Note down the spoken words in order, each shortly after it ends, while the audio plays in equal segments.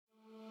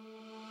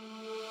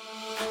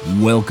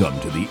Welcome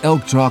to the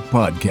Elk Talk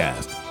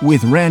Podcast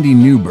with Randy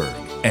Newberg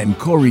and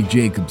Corey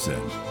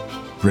Jacobson.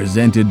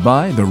 Presented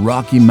by the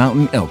Rocky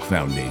Mountain Elk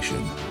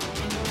Foundation.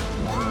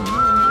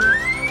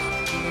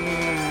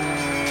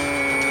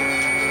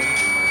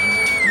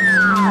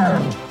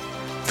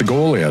 The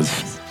goal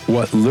is,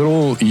 what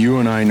little you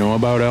and I know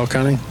about elk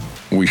hunting,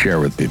 we share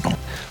with people.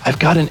 I've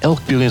got an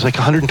elk building. It's like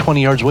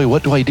 120 yards away.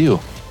 What do I do?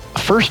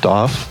 First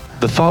off,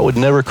 the thought would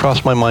never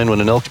cross my mind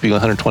when an elk's being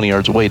 120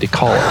 yards away to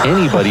call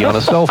anybody on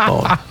a cell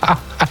phone.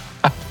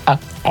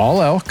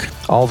 All elk?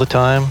 All the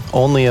time?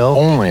 Only elk?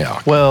 Only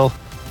elk. Well,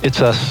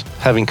 it's us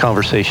having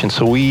conversations.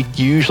 So we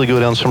usually go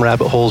down some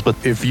rabbit holes, but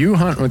If you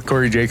hunt with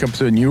Corey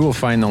Jacobson, you will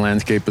find the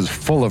landscape is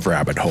full of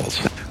rabbit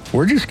holes.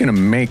 We're just going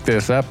to make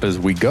this up as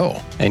we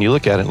go. and you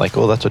look at it like,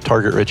 oh, that's a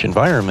target-rich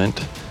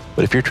environment.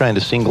 But if you're trying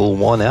to single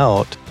one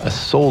out, a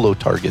solo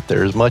target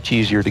there is much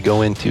easier to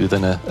go into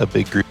than a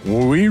big group.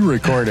 We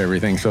record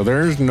everything, so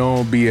there's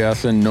no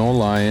BSing, no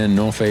lying,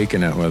 no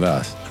faking it with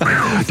us.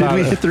 Did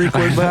we hit the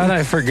record I button? thought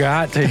I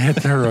forgot to hit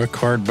the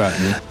record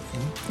button.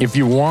 If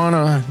you want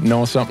to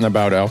know something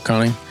about elk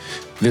hunting,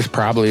 this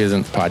probably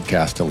isn't the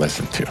podcast to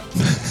listen to.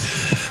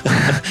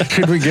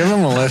 Should we give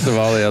them a list of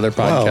all the other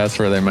podcasts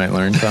where they might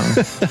learn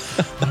something?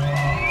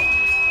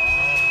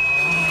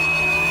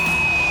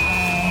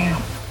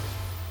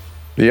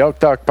 The Elk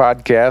Talk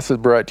Podcast is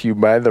brought to you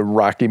by the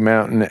Rocky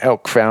Mountain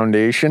Elk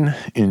Foundation,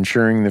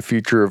 ensuring the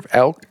future of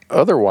elk,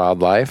 other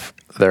wildlife,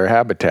 their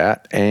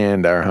habitat,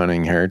 and our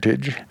hunting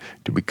heritage.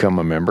 To become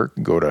a member,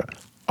 go to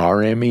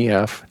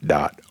rmef.org.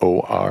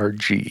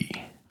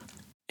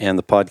 And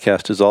the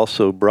podcast is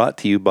also brought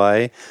to you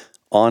by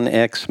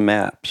onX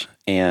Maps.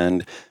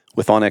 And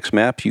with onX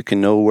Maps, you can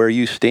know where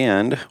you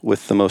stand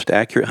with the most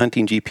accurate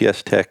hunting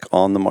GPS tech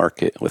on the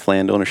market with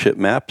land ownership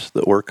maps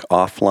that work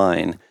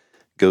offline.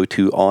 Go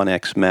to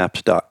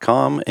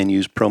onxmaps.com and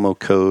use promo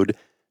code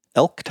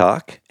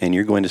ELKTALK, and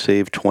you're going to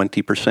save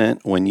 20%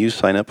 when you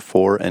sign up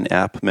for an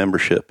app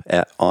membership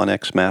at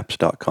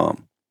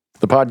onxmaps.com.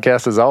 The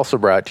podcast is also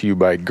brought to you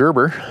by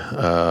Gerber.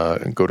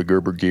 Go to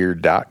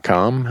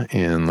gerbergear.com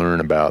and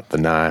learn about the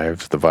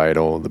knives, the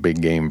Vital, the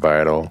Big Game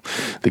Vital,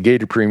 the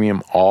Gator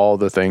Premium, all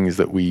the things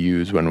that we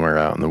use when we're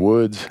out in the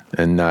woods,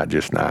 and not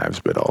just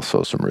knives, but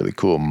also some really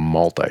cool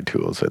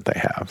multi-tools that they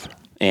have.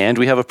 And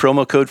we have a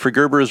promo code for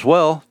Gerber as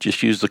well.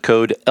 Just use the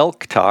code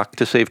ELKTALK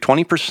to save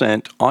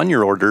 20% on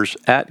your orders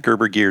at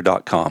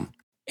gerbergear.com.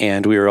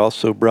 And we are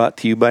also brought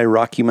to you by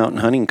Rocky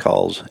Mountain Hunting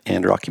Calls.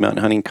 And Rocky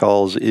Mountain Hunting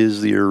Calls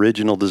is the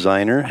original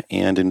designer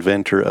and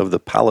inventor of the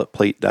pallet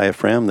plate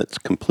diaphragm that's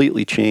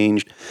completely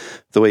changed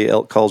the way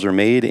elk calls are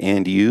made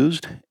and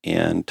used.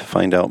 And to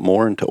find out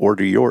more and to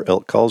order your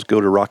elk calls,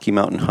 go to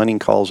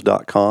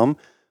RockyMountainHuntingCalls.com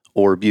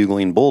or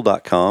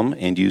buglingbull.com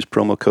and use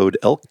promo code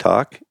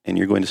ELKTALK, and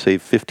you're going to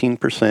save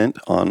 15%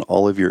 on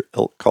all of your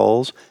elk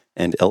calls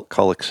and elk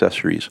call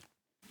accessories.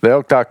 The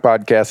Elk Talk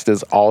Podcast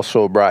is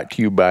also brought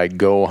to you by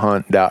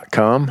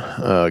GoHunt.com.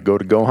 Go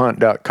to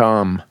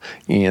GoHunt.com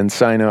and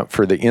sign up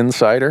for the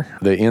Insider.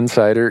 The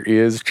Insider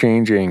is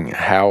changing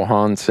how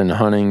hunts and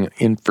hunting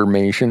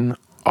information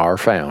are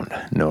found.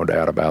 No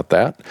doubt about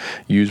that.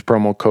 Use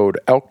promo code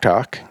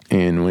ELKTALK,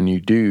 and when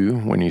you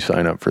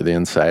sign up for the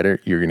Insider,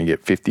 you're going to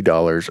get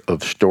 $50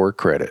 of store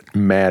credit,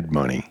 mad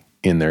money,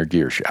 in their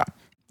gear shop.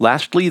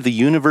 Lastly, the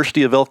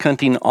University of Elk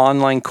Hunting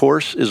online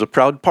course is a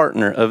proud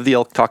partner of the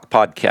Elk Talk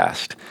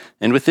podcast.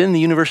 And within the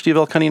University of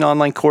Elk Hunting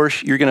online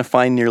course, you're going to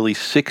find nearly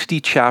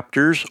 60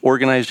 chapters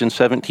organized in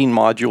 17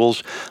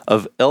 modules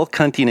of elk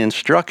hunting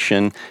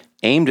instruction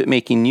aimed at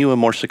making you a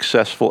more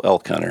successful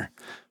elk hunter.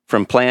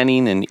 From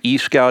planning and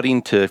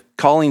e-scouting to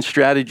calling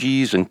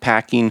strategies and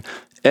packing,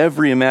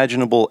 every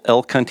imaginable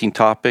elk hunting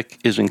topic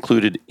is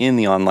included in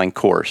the online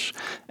course.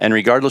 And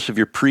regardless of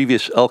your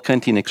previous elk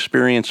hunting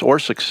experience or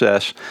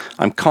success,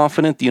 I'm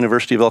confident the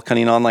University of Elk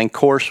Hunting online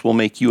course will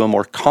make you a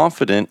more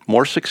confident,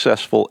 more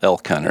successful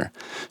elk hunter.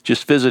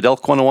 Just visit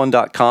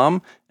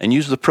elk101.com and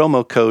use the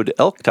promo code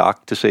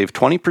ELKTALK to save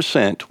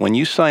 20% when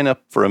you sign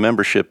up for a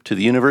membership to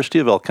the University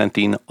of Elk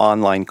Hunting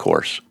online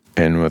course.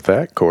 And with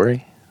that,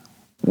 Corey,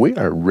 we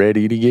are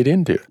ready to get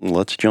into it.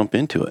 Let's jump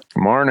into it.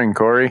 Morning,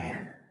 Corey.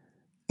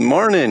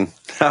 Morning.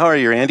 How are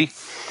you, Randy?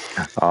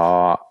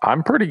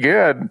 I'm pretty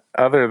good,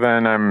 other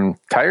than I'm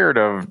tired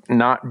of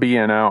not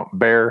being out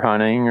bear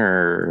hunting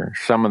or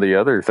some of the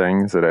other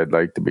things that I'd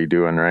like to be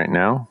doing right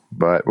now.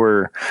 But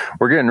we're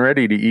getting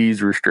ready to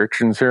ease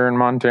restrictions here in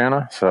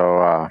Montana,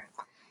 so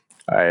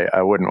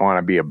I wouldn't want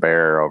to be a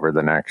bear over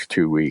the next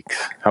 2 weeks.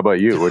 How about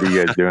you? What are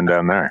you guys doing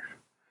down there?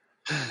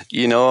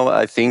 You know,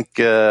 I think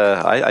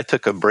I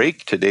took a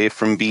break today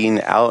from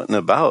being out and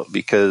about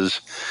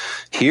because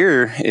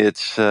here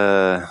it's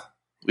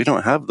we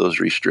don't have those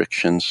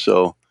restrictions.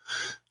 So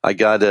I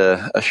got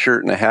a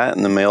shirt and a hat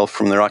in the mail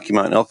from the Rocky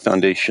Mountain Elk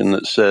Foundation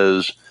that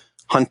says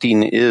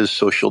hunting is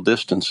social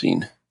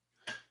distancing.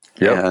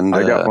 Yep, and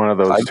I got one of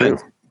those too.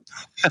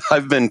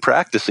 I've been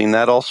practicing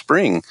that all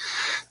spring.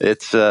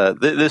 It's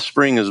this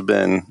spring has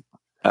been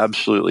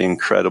absolutely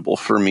incredible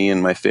for me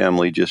and my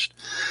family, just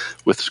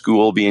with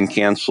school being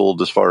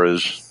canceled as far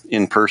as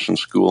in-person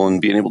school and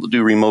being able to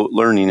do remote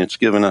learning, it's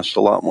given us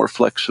a lot more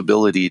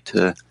flexibility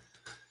to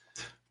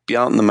be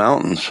out in the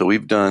mountains. So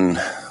we've done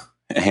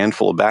a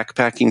handful of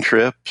backpacking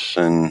trips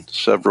and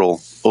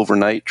several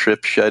overnight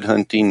trips, shed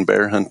hunting,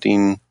 bear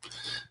hunting,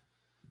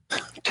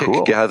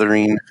 tick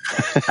gathering.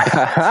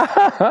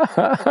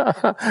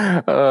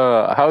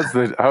 How's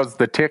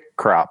the tick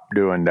crop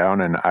doing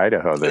down in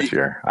Idaho this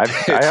year? I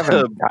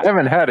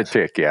haven't had a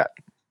tick yet.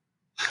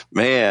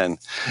 Man,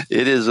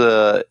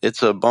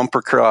 it's a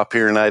bumper crop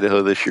here in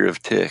Idaho this year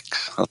of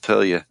ticks. I'll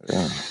tell you.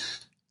 Yeah.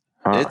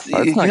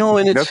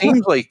 It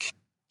seems like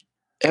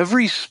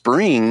every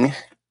spring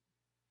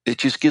it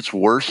just gets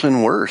worse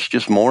and worse,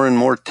 just more and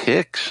more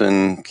ticks.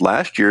 And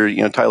last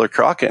year, Tyler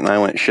Crockett and I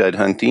went shed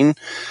hunting,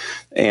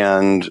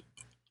 and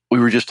we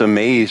were just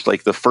amazed.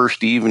 Like the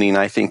first evening,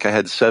 I think I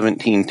had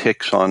 17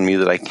 ticks on me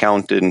that I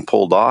counted and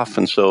pulled off.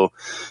 And so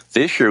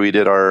this year we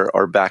did our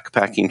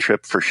backpacking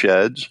trip for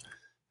sheds,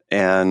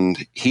 and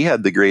he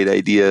had the great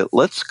idea,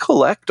 let's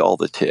collect all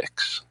the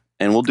ticks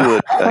and we'll do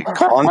a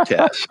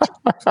contest.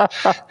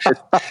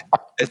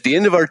 At the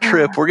end of our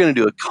trip, we're going to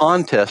do a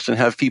contest and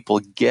have people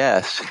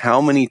guess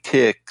how many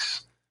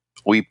ticks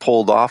we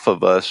pulled off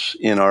of us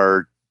in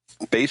our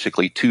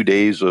basically 2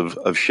 days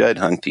of shed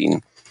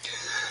hunting.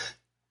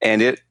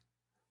 And it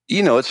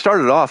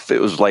started off,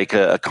 it was like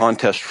a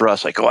contest for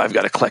us, like, I've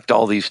got to collect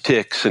all these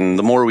ticks, and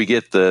the more we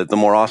get, the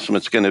more awesome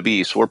it's going to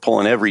be. So we're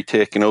pulling every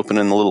tick and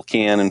opening the little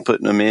can and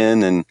putting them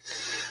in. And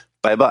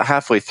by about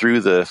halfway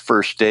through the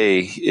first day,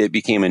 it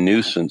became a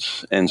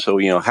nuisance. And so,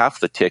 half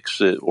the ticks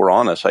that were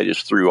on us, I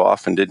just threw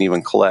off and didn't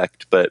even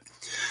collect. But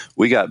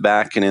we got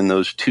back, and in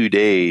those 2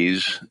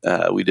 days,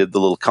 we did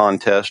the little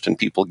contest and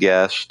people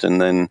guessed,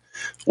 and then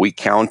we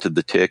counted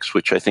the ticks,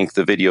 which I think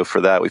the video for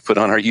that we put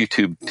on our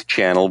YouTube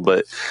channel,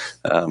 but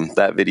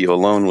that video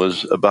alone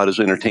was about as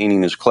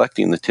entertaining as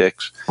collecting the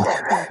ticks.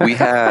 We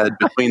had,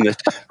 between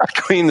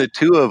the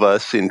two of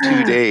us in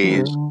 2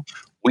 days,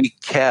 we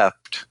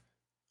kept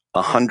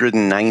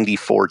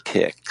 194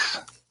 ticks.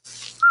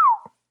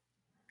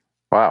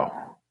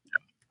 Wow.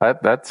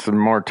 That's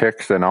more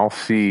ticks than I'll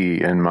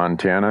see in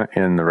Montana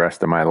in the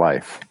rest of my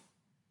life.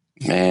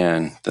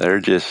 Man, they're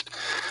just,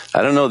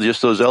 I don't know,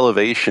 just those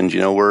elevations.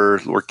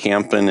 We're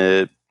camping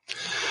at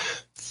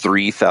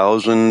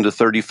 3,000 to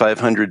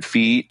 3,500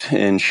 feet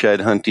and shed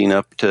hunting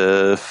up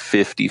to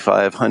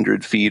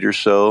 5,500 feet or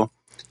so.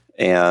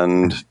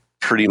 And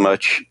pretty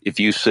much, if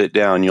you sit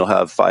down, you'll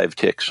have 5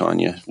 ticks on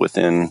you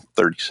within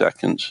 30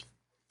 seconds.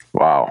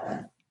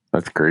 Wow,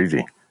 that's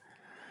crazy.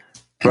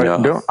 But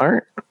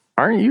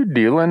aren't you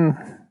dealing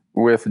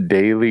with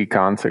daily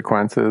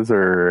consequences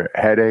or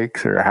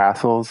headaches or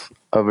hassles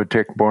of a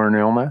tick-borne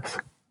illness?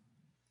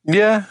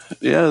 Yeah,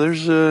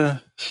 there's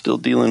still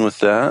dealing with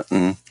that,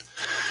 and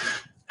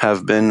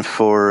have been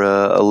for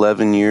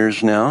 11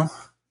 years now.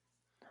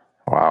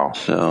 Wow.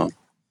 So,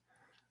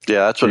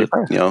 yeah, that's what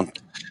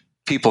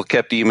people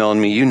kept emailing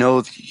me, you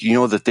know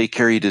that they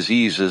carry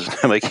diseases.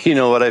 I'm like, you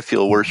know what? I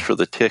feel worse for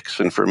the ticks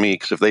than for me,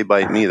 because if they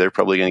bite me, they're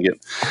probably going to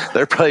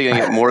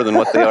get more than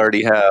what they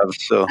already have.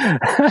 So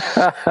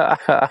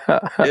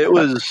it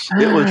was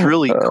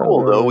really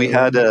cool, though. We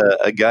had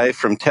a guy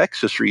from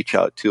Texas reach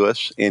out to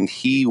us, and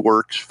he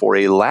works for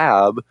a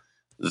lab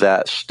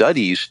that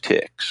studies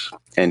ticks.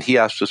 And he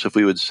asked us if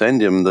we would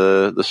send him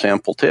the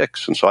sample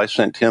ticks. And so I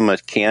sent him a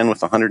can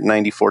with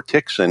 194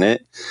 ticks in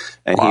it,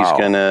 and he's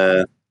going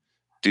to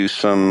do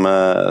some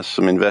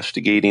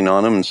investigating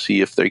on them and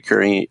see if they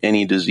carry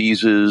any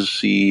diseases,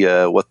 see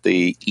what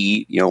they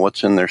eat,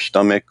 what's in their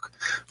stomach,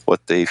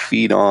 what they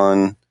feed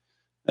on,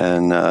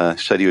 and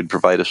said he would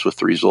provide us with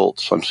the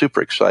results. So I'm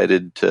super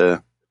excited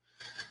to,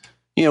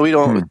 we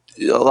don't,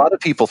 a lot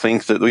of people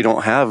think that we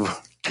don't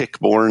have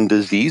tick-borne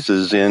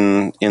diseases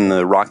in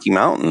the Rocky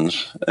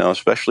Mountains,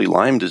 especially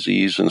Lyme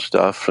disease and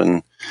stuff.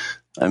 And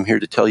I'm here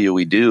to tell you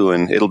we do.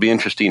 And it'll be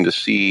interesting to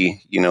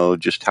see,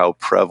 just how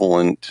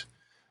prevalent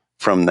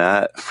from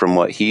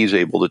what he's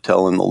able to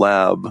tell in the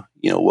lab,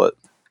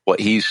 what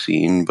he's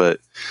seen. But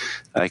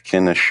I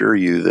can assure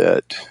you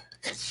that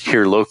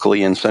here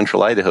locally in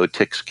central Idaho,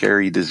 ticks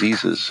carry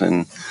diseases,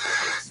 and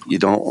you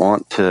don't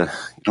want to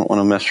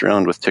mess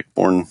around with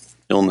tick-borne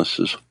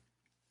illnesses.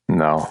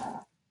 No,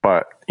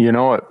 but you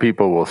know what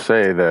people will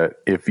say, that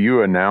if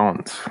you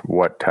announce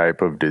what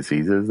type of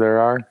diseases there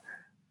are,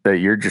 that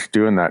you're just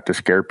doing that to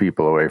scare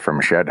people away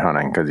from shed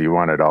hunting because you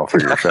want it all for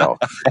yourself.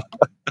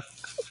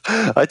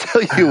 I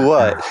tell you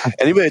what,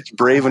 anybody that's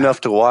brave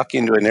enough to walk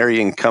into an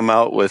area and come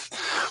out with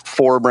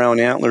 4 brown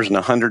antlers and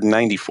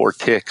 194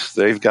 ticks,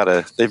 they've got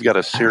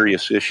a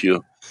serious issue.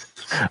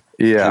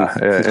 Yeah,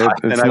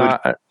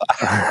 I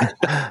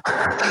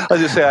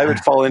was just say I would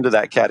fall into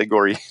that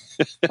category.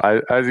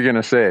 I was going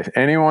to say,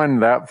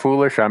 anyone that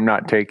foolish, I'm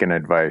not taking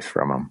advice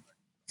from them.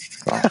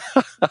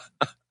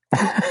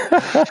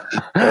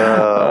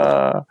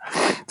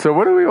 So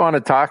what do we want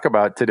to talk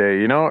about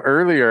today?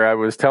 Earlier I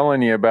was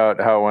telling you about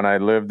how when I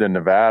lived in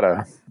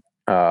Nevada,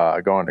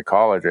 going to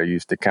college, I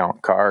used to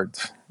count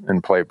cards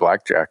and play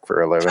blackjack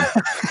for a living.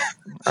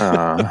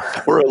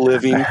 For a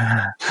living.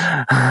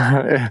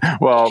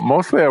 Well,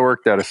 mostly I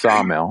worked at a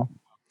sawmill.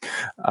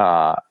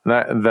 I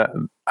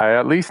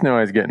at least knew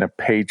I was getting a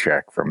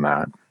paycheck from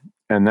that.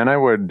 And then I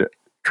would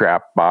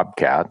trap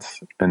bobcats,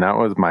 and that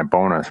was my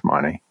bonus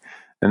money.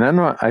 And then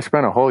I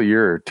spent a whole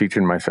year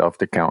teaching myself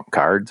to count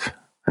cards.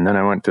 And then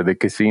I went to the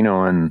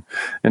casino, and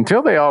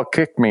until they all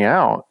kicked me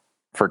out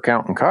for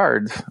counting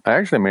cards, I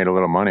actually made a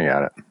little money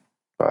at it.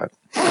 But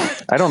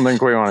I don't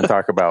think we want to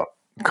talk about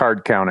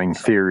card counting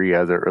theory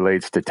as it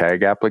relates to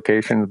tag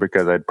applications,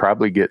 because I'd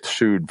probably get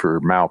sued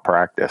for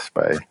malpractice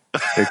by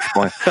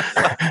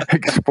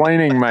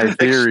explaining my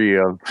theory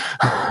of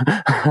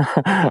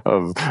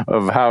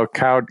how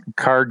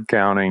card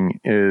counting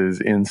is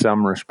in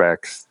some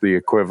respects the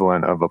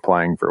equivalent of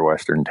applying for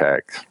Western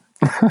tags.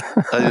 I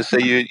was going to say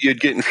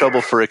you'd get in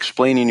trouble for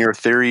explaining your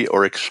theory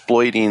or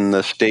exploiting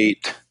the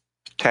state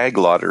tag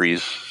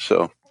lotteries.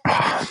 So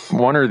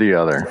one or the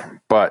other.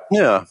 But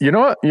yeah, you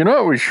know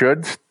what we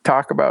should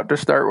talk about to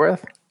start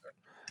with?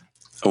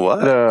 What?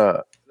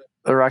 The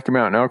Rocky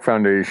Mountain Elk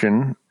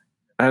Foundation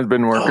has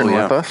been working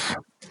with us.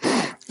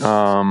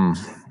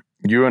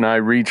 You and I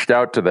reached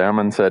out to them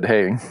and said,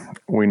 hey,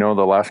 we know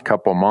the last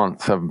couple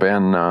months have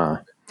been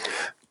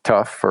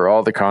tough for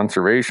all the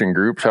conservation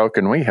groups. How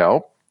can we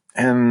help?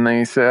 And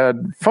they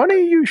said,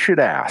 funny you should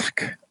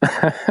ask.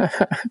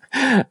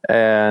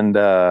 And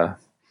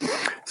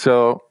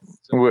so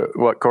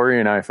what Corey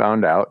and I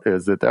found out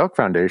is that the Elk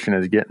Foundation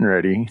is getting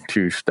ready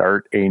to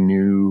start a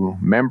new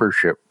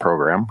membership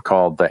program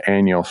called the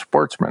Annual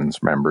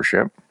Sportsman's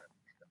Membership.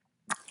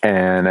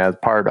 And as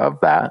part of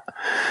that,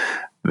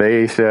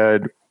 they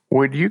said,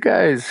 would you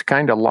guys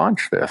kind of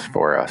launch this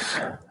for us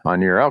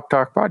on your Elk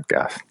Talk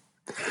podcast?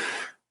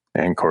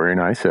 And Corey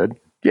and I said,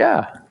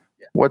 yeah,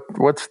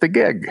 what's the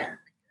gig?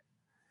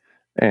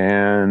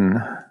 And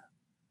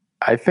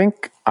I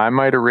think I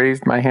might have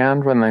raised my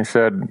hand when they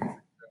said,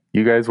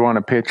 you guys want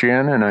to pitch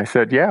in? And I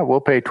said, yeah, we'll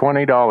pay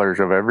 $20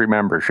 of every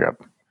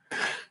membership.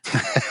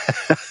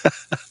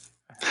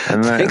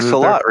 And thanks a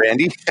lot,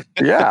 Randy.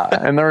 Yeah.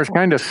 And there was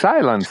kind of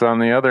silence on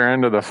the other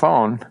end of the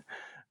phone.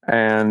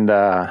 And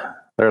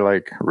they're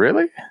like,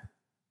 really?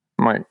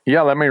 I'm like,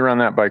 yeah, let me run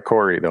that by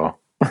Corey, though.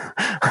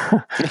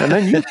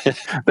 And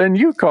then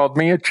you called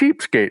me a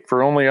cheapskate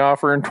for only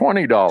offering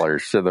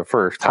 $20 to the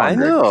first 100.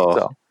 I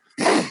know.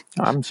 So,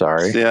 I'm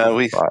sorry. Yeah,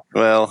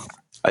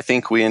 I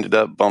think we ended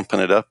up bumping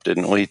it up,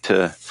 didn't we,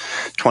 to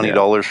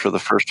 $20 for the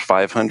first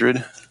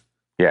 500?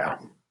 Yeah.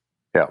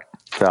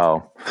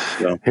 So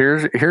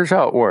here's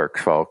how it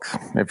works, folks.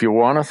 If you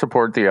want to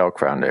support the Elk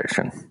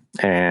Foundation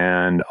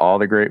and all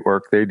the great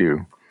work they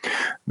do,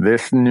 they're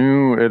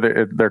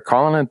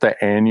calling it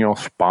the Annual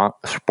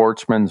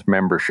Sportsman's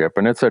Membership,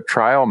 and it's a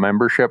trial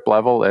membership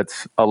level.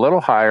 It's a little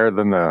higher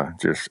than the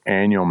just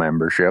annual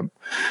membership,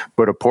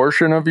 but a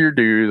portion of your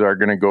dues are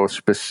going to go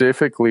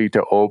specifically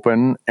to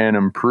open and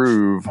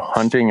improve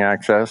hunting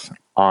access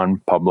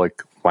on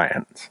public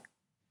lands.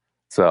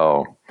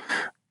 So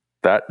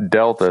that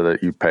delta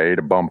that you pay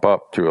to bump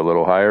up to a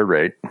little higher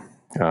rate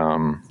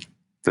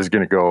is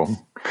going to go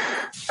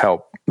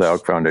help the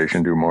Elk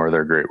Foundation do more of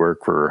their great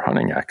work for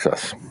hunting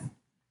access.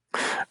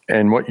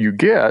 And what you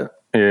get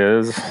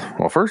is,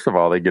 well, first of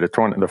all, they get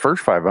the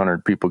first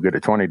 500 people get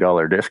a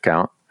 $20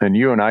 discount, and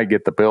you and I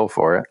get the bill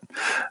for it.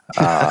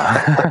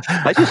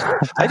 I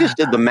just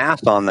did the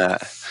math on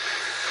that.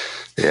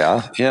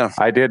 Yeah.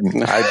 I didn't.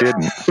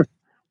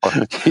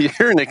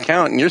 You're an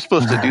accountant. You're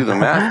supposed to do the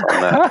math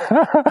on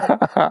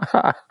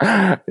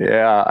that.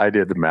 Yeah, I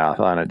did the math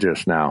on it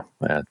just now.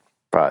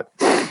 But,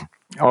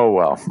 oh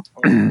well.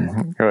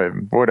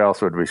 What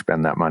else would we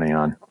spend that money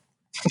on?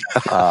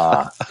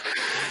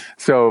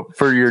 So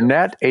for your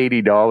net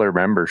 $80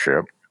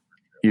 membership,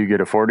 you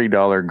get a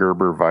 $40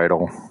 Gerber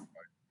Vital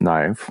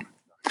knife.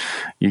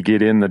 You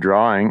get in the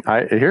drawing.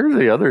 Here's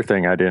the other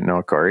thing I didn't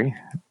know, Corey,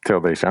 till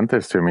they sent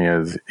this to me,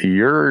 is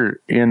you're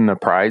in the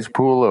prize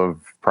pool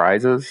of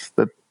prizes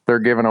that they're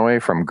giving away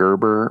from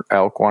Gerber,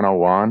 Elk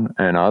 101,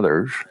 and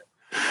others.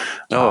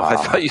 Oh, I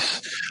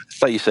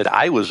thought you said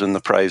I was in the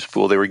prize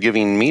pool. They were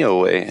giving me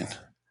away.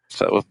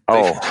 So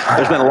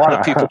there's been a lot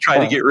of people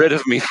trying to get rid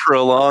of me for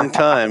a long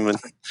time, and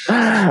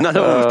none of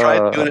them have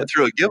tried doing it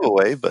through a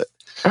giveaway. But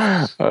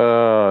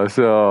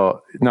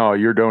so no,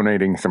 you're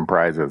donating some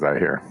prizes, I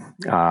hear.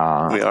 We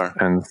are,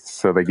 and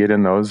so they get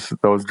in those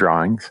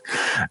drawings,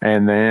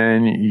 and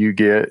then you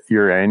get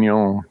your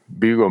annual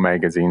Bugle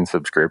magazine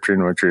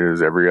subscription, which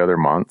is every other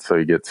month. So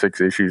you get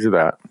 6 issues of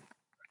that,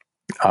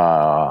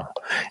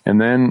 and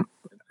then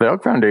the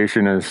Elk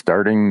Foundation is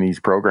starting these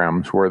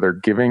programs where they're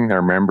giving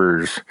their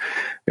members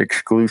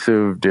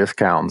exclusive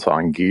discounts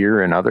on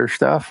gear and other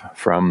stuff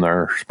from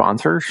their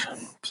sponsors.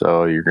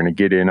 So you're going to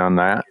get in on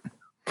that.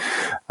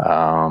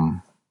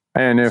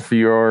 And if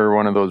you're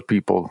one of those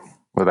people,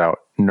 without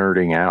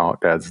nerding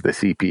out as the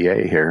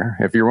CPA here,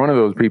 if you're one of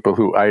those people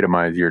who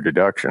itemize your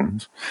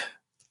deductions,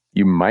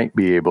 you might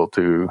be able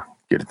to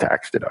get a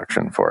tax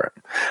deduction for it.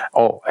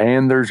 Oh,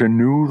 and there's a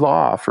new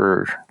law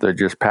that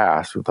just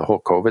passed with the whole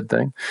COVID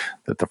thing,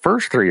 that the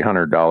first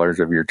 $300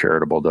 of your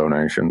charitable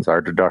donations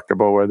are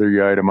deductible whether you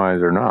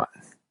itemize or not.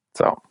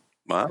 So,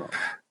 wow.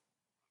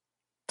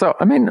 So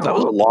I mean, that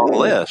was a long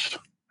list.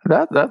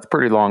 That's a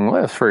pretty long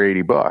list for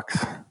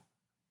 $80.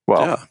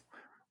 Well, yeah.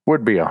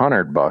 Would be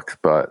 $100,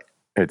 but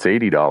it's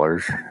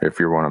 $80 if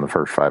you're one of the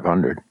first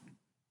 500.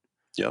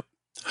 Yep.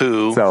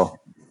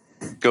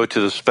 Go to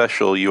the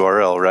special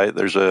URL, right?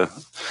 There's a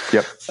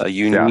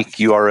unique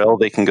URL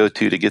they can go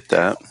to get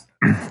that.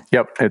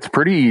 Yep. It's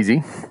pretty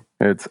easy.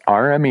 It's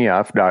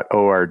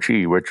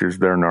rmef.org, which is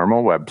their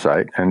normal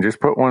website, and just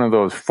put one of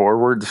those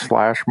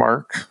 /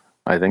 marks.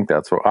 I think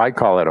that's what I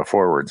call it, a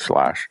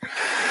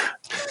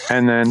 /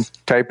 and then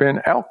type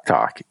in Elk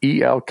Talk,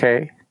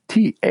 ELKTALK,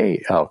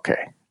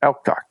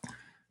 Elk Talk,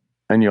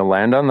 and you'll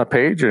land on the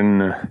page,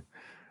 and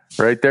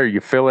right there you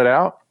fill it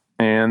out,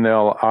 and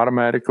they'll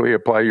automatically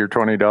apply your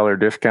 $20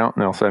 discount,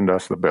 and they'll send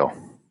us the bill.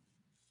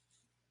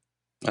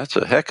 That's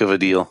a heck of a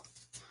deal.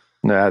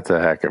 That's a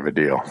heck of a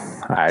deal.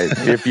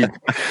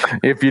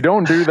 If you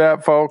don't do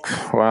that, folks,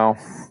 well,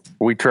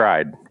 we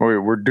tried.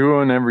 We're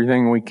doing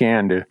everything we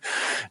can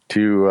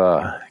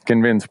to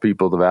convince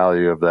people the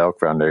value of the Elk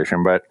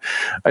Foundation. But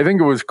I think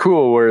it was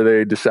cool where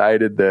they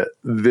decided that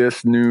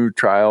this new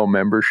trial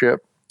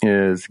membership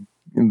is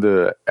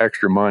the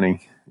extra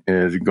money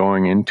is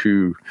going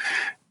into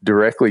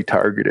directly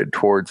targeted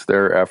towards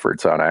their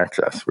efforts on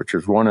access, which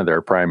is one of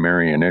their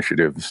primary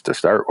initiatives to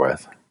start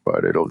with.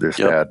 But it'll just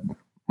add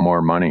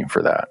more money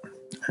for that.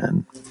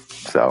 And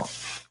so...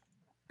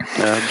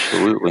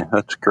 Absolutely.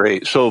 That's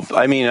great. So,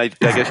 I mean, I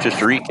guess just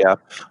to recap,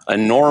 a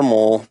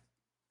normal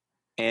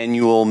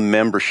annual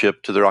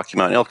membership to the Rocky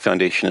Mountain Elk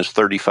Foundation is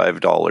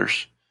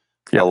 $35.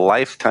 Yep. A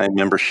lifetime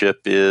membership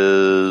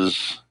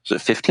is it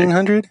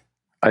 $1,500?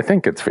 I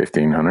think it's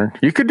 $1,500.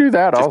 You could do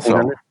that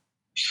also.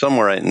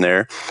 Somewhere right in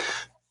there.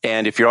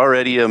 And if you're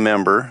already a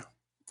member,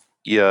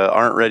 you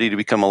aren't ready to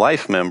become a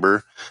life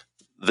member,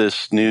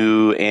 this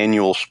new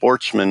annual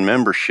sportsman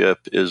membership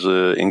is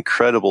an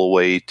incredible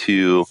way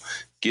to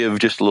give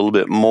just a little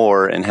bit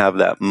more and have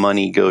that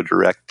money go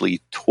directly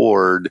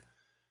toward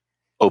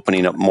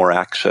opening up more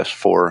access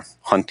for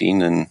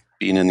hunting and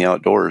being in the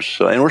outdoors.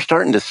 So, and we're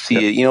starting to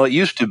see it. You know, it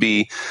used to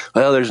be,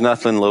 well, there's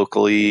nothing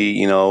locally.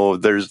 You know,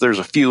 there's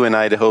a few in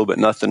Idaho, but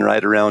nothing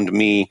right around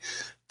me.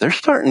 They're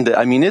starting to.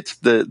 I mean, it's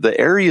the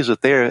areas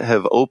that they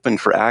have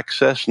opened for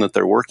access and that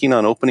they're working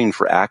on opening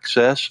for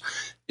access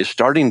is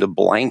starting to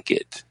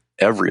blanket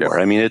everywhere.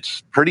 I mean,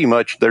 it's pretty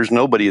much, there's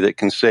nobody that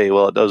can say,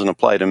 well, it doesn't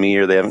apply to me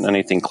or they haven't done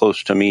anything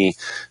close to me.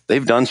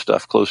 They've done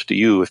stuff close to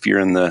you if you're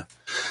in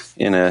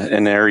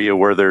an area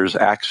where there's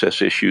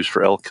access issues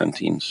for elk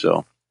hunting.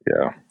 So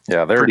they're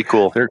pretty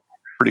cool. They're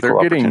cool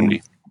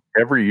opportunity.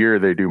 Every year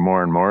they do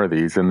more and more of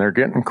these, and they're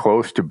getting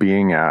close to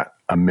being at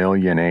 1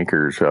 million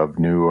acres of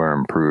new or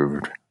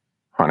improved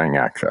hunting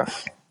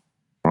access.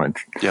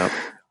 Which 1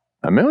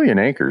 million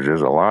acres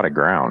is a lot of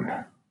ground.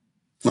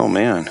 Oh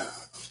man.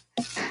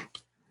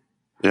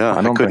 Yeah,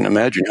 I couldn't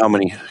imagine how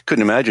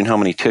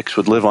many ticks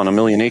would live on 1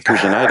 million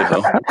acres in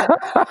Idaho.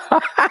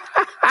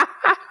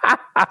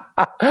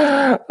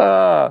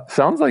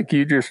 Sounds like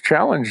you just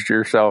challenged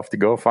yourself to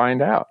go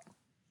find out.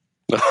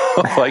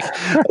 Like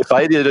if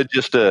I did I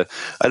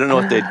don't know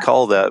what they'd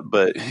call that,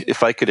 but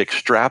if I could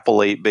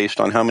extrapolate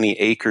based on how many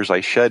acres I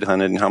shed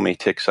hunted and how many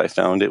ticks I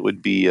found, it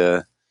would be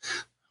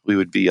we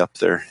would be up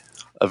there,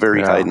 a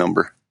very high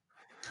number.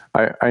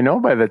 I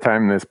know by the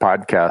time this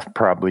podcast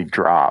probably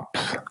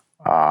drops,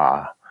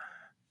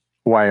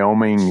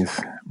 Wyoming's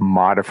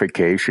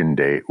modification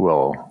date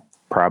will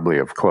probably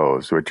have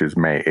closed, which is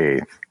May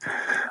 8th.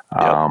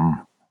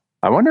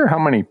 I wonder how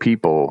many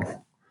people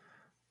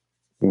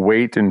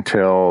wait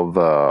until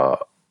the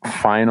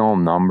final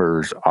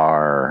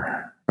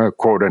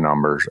quota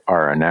numbers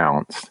are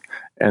announced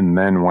and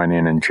then went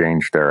in and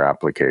changed their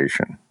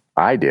application.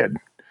 I did.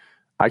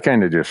 I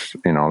kind of just,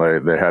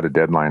 they had a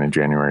deadline of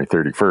January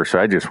 31st. So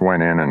I just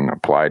went in and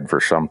applied for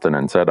something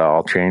and said,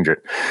 I'll change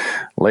it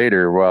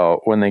later.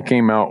 Well, when they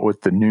came out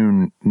with the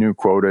new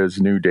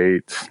quotas, new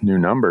dates, new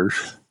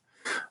numbers,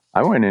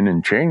 I went in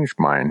and changed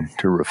mine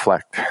to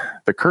reflect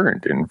the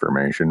current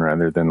information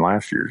rather than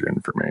last year's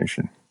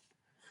information.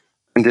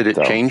 And did it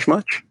change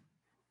much?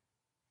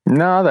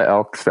 No, the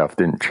elk stuff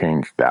didn't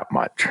change that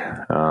much.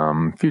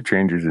 A few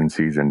changes in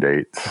season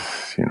dates,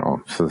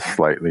 so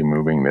slightly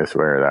moving this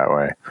way or that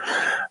way.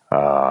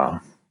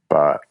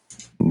 But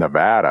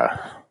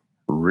Nevada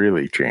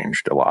really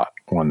changed a lot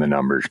when the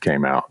numbers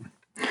came out.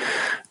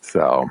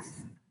 So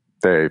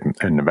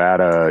in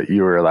Nevada,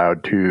 you were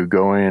allowed to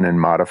go in and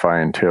modify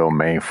until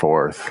May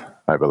 4th,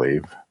 I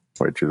believe,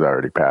 which has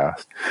already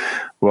passed.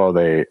 Well,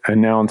 they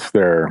announced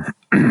their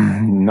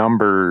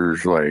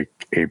numbers like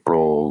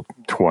April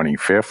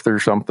 25th or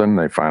something.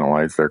 They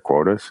finalized their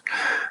quotas.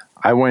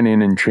 I went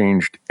in and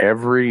changed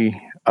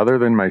other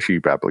than my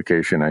sheep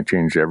application, I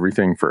changed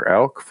everything for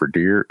elk, for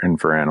deer,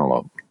 and for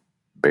antelope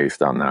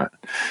based on that.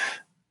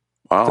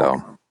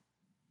 Wow.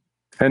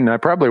 And I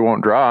probably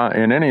won't draw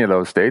in any of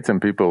those states,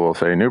 and people will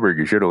say, Newberg,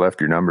 you should have left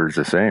your numbers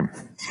the same.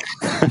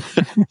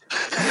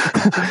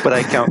 But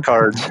I count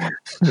cards.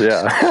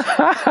 Yeah.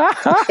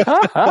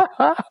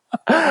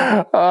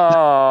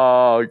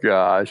 Oh,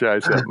 gosh. I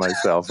set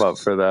myself up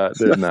for that,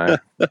 didn't I?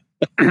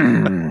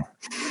 Dang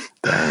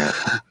it.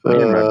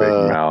 Me and my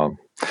big mouth.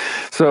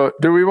 So,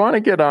 do we want to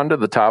get onto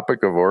the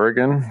topic of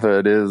Oregon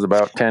that is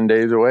about 10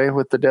 days away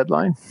with the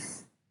deadline?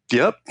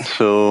 Yep.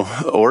 So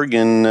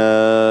Oregon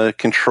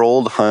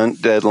controlled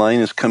hunt deadline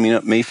is coming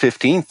up May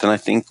 15th, and I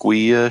think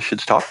we should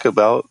talk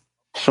about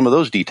some of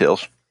those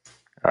details.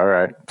 All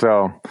right.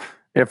 So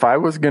if I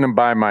was going to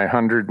buy my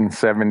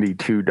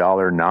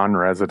 $172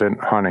 non-resident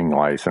hunting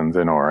license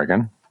in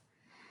Oregon,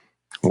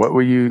 what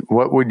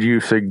would you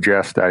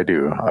suggest I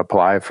do?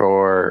 Apply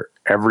for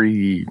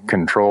every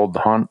controlled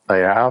hunt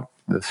they have,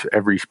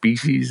 every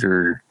species,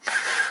 or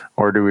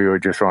do we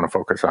just want to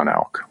focus on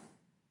elk?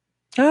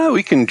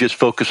 We can just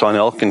focus on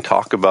elk and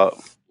talk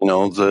about,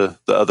 the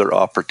other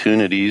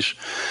opportunities.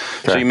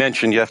 Okay. So you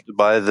mentioned you have to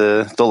buy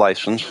the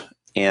license,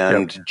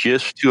 and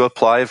just to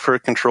apply for a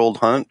controlled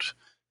hunt,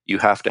 you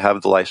have to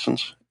have the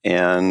license,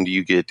 and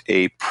you get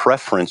a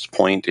preference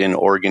point in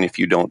Oregon if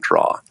you don't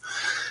draw.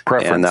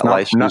 Preference, and that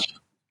license,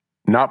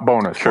 not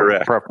bonus.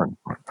 Correct. Preference.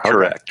 Okay.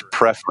 Correct.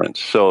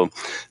 Preference. So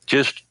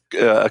just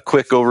a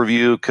quick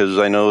overview, because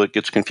I know it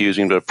gets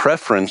confusing, but a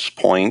preference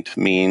point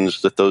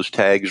means that those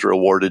tags are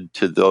awarded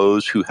to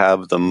those who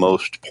have the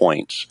most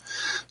points.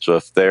 So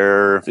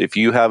if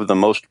you have the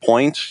most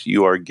points,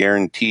 you are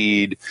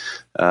guaranteed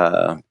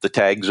the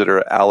tags that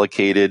are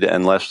allocated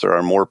unless there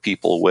are more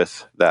people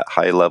with that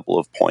high level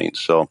of points.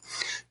 So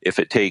if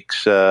it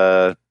takes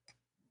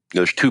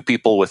there's 2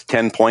 people with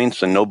 10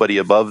 points and nobody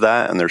above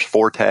that, and there's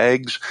 4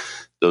 tags,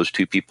 those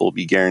 2 people will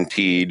be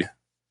guaranteed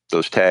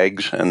those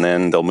tags, and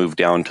then they'll move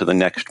down to the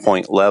next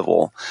point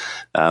level.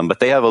 But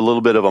they have a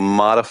little bit of a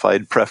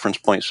modified preference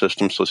point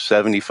system, so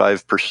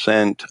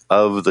 75%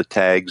 of the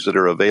tags that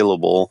are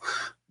available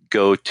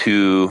go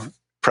to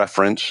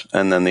preference,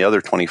 and then the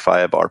other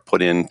 25 are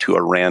put into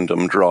a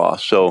random draw.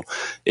 So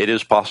it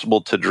is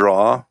possible to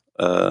draw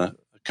a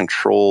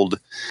controlled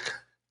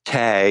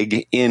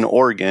tag in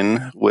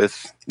Oregon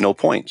with no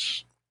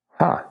points.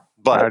 Huh.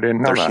 But I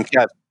didn't know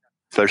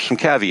there's some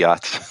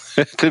caveats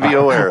to be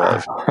aware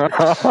of.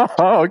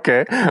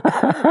 Okay.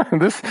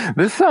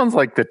 This sounds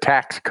like the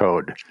tax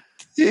code.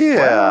 Yeah.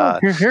 Well,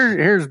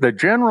 here's the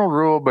general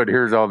rule, but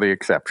here's all the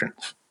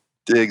exceptions.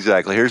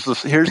 Exactly. Here's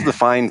the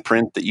fine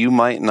print that you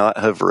might not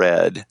have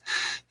read.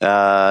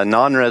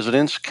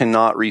 Non-residents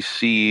cannot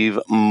receive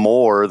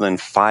more than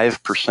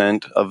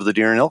 5% of the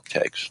deer and elk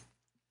tags.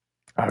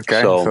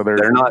 Okay. So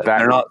they're not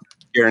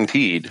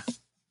guaranteed.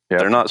 Yep.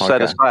 They're not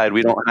set aside.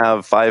 We don't have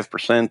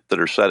 5% that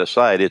are set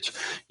aside. It's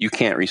you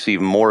can't receive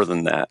more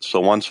than that. So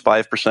once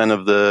 5%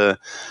 of the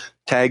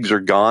tags are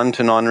gone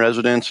to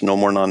non-residents, no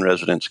more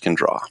non-residents can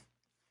draw.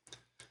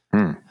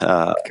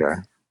 Okay.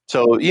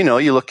 So,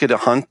 you look at a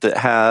hunt that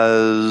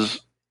has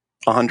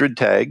 100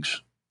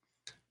 tags.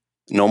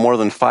 No more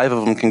than 5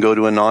 of them can go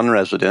to a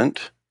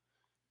non-resident.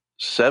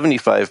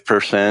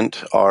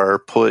 75% are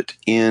put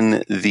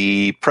in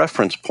the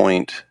preference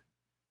point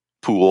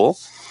pool.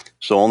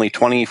 So only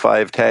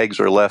 25 tags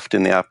are left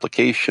in the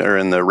application or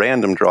in the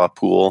random draw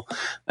pool,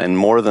 and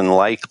more than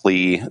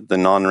likely the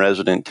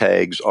non-resident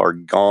tags are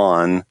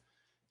gone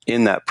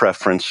in that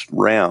preference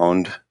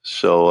round.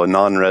 So a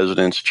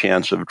non-resident's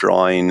chance of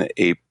drawing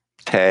a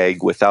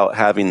tag without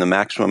having the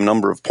maximum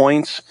number of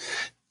points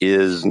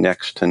is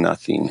next to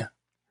nothing.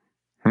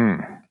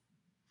 Dang.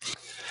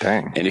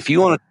 And if you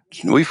want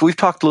to, we've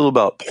talked a little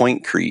about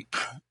point creep.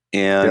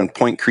 And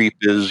point creep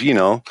is,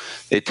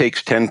 it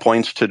takes 10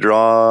 points to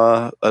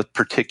draw a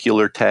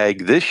particular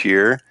tag this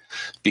year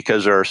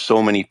because there are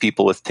so many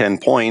people with 10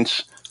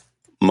 points.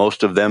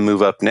 Most of them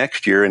move up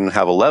next year and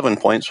have 11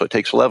 points, so it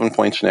takes 11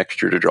 points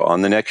next year to draw.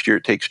 And the next year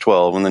it takes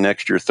 12, and the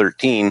next year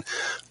 13.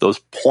 Those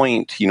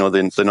points,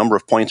 the number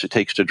of points it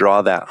takes to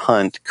draw that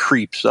hunt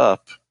creeps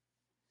up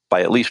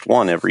by at least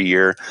 1 every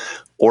year.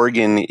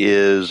 Oregon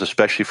is,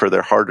 especially for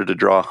their harder to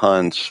draw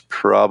hunts,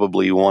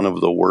 probably one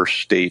of the worst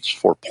states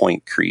for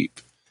point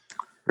creep.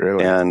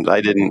 Really? And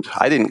I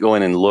didn't go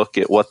in and look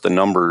at what the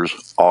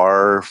numbers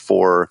are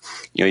for,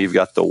 you've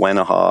got the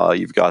Wenaha,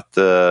 you've got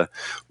the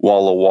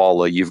Walla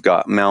Walla, you've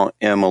got Mount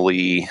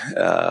Emily.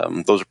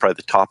 Those are probably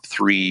the top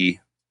 3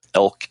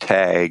 elk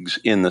tags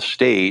in the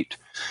state.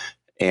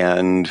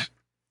 And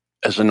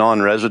as a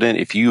non-resident,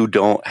 if you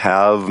don't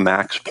have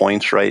max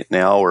points right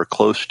now or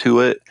close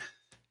to it,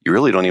 you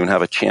really don't even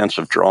have a chance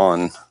of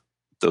drawing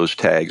those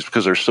tags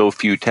because there's so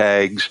few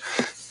tags.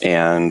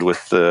 And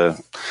with the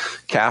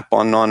cap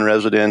on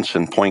non-residents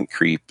and point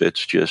creep,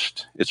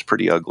 it's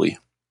pretty ugly.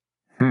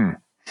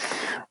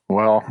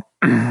 Well,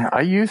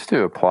 I used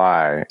to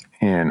apply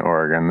in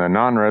Oregon. The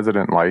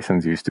non-resident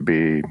license used to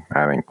be,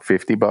 I think,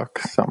 $50,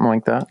 something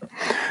like that.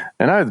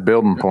 And I was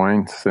building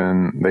points,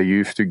 and they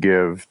used to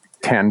give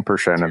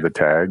 10% of the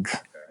tags.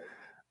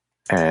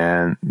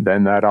 And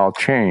then that all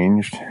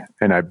changed,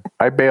 and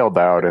I bailed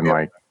out in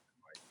like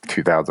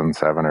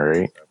 2007 or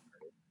 8.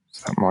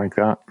 something like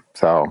that.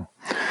 So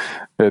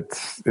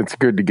it's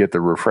good to get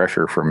the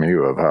refresher from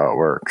you of how it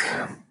works.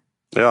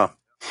 Yeah.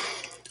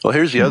 Well,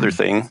 here's the other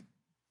thing.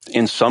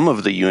 In some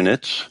of the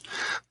units,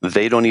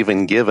 they don't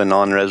even give a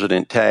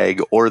non-resident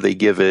tag, or they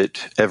give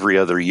it every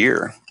other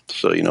year.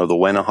 So, the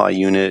Wenaha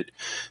unit,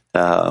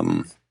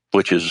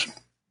 which is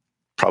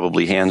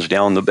probably hands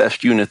down the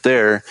best unit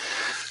there,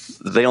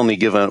 they only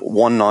give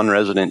one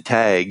non-resident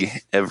tag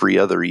every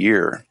other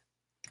year.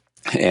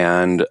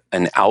 And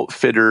an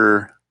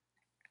outfitter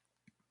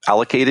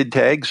allocated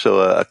tag,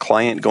 so a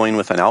client going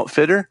with an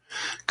outfitter,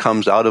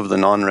 comes out of the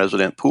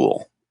non-resident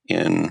pool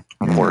in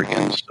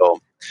Oregon.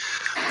 So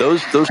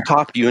those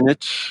top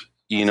units,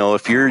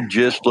 if you're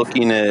just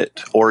looking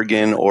at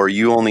Oregon, or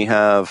you only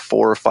have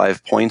 4 or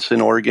 5 points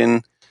in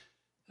Oregon,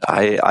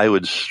 I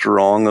would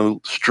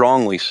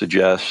strongly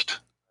suggest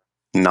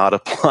not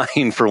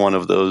applying for one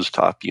of those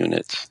top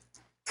units.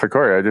 So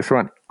Corey, I just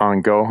went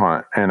on Go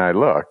Hunt and I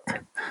looked,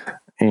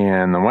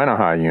 and the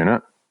Wenaha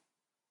unit,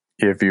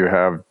 if you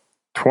have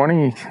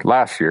 20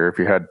 last year, if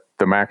you had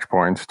the max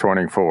points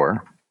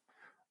 24,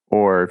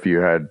 or if you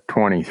had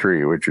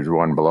 23, which is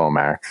one below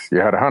max, you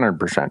had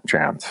 100%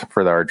 chance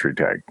for the archery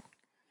tag.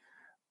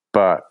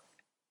 But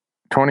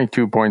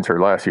 22 points or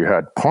less, you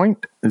had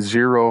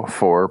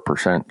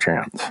 0.04%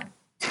 chance.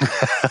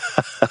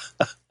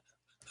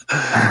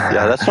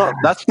 Yeah,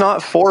 that's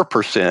not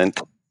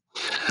 4%.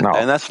 No.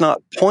 And that's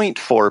not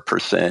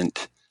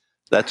 0.4%.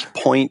 That's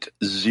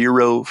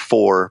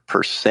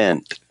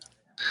 0.04%.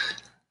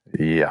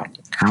 Yeah.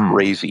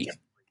 Crazy.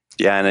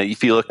 Yeah, and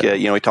if you look at,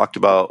 we talked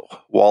about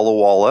Walla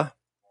Walla,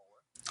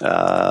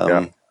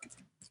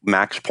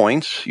 max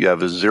points, you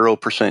have a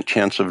 0%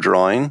 chance of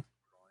drawing.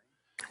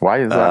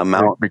 Why is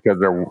that? Because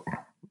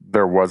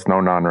there was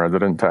no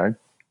non-resident tag?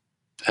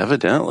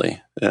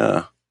 Evidently,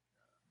 yeah.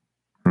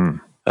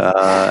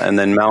 And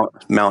then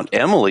Mount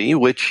Emily,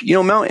 which,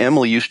 Mount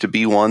Emily used to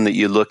be one that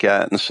you look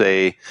at and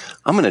say,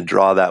 I'm going to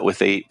draw that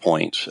with 8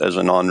 points as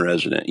a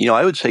non-resident.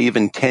 I would say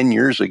even 10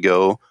 years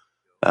ago,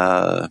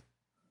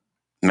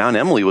 Mount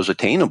Emily was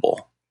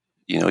attainable.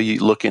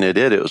 You looking at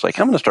it, it was like,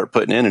 I'm going to start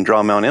putting in and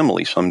draw Mount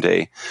Emily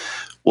someday.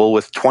 Well,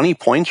 with 20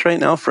 points right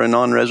now for a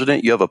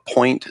non-resident, you have a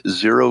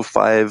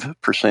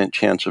 0.05%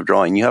 chance of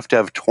drawing. You have to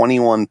have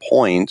 21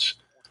 points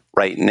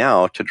right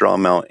now to draw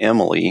Mount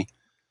Emily.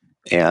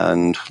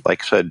 And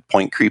like I said,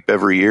 point creep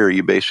every year.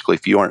 You basically,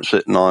 if you aren't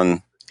sitting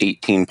on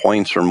 18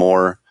 points or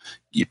more,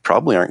 you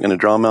probably aren't going to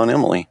draw Mount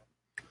Emily.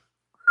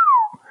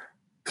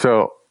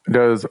 So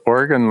does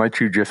Oregon let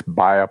you just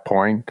buy a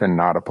point and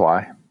not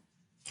apply?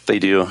 They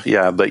do,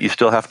 yeah, but you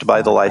still have to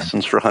buy the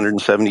license for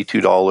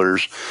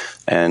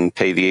 $172 and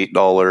pay the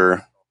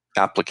 $8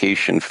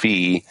 application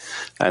fee.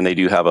 And they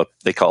do have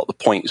they call it the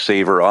point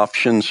saver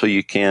option. So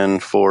you can,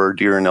 for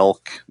deer and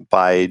elk,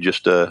 buy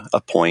just a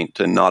point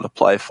and not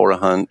apply for a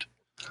hunt.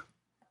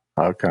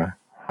 Okay.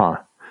 Huh.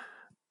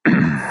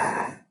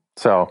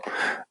 So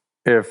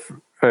if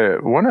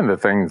one of the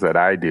things that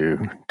I do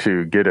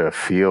to get a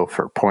feel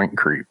for point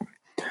creep,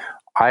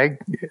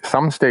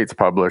 some states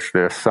publish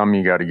this, some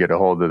you got to get a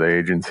hold of the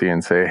agency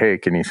and say, hey,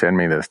 can you send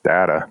me this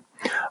data?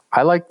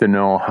 I like to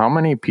know how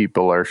many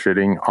people are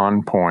sitting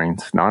on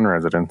points,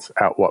 non-residents,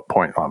 at what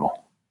point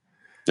level.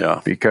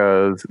 Yeah.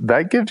 Because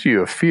that gives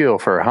you a feel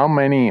for how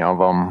many of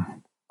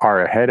them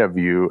are ahead of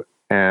you.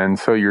 And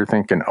so you're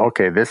thinking,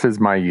 okay, this is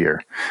my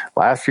year.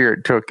 Last year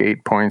it took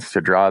 8 points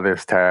to draw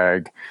this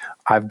tag.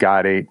 I've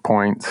got 8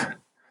 points.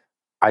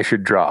 I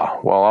should draw.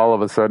 Well, all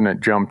of a sudden it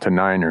jumped to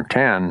 9 or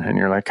 10, and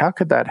you're like, how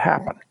could that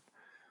happen?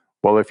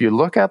 Well, if you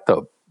look at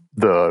the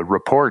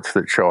reports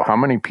that show how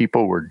many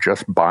people were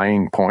just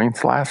buying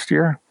points last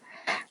year,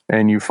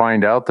 and you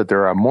find out that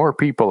there are more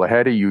people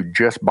ahead of you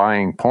just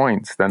buying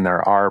points than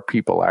there are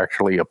people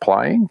actually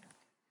applying,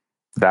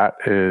 that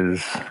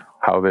is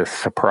how this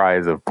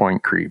surprise of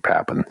point creep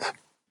happens.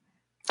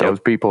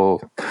 Those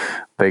people,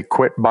 they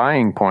quit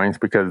buying points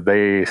because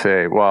they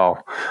say,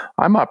 well,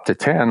 I'm up to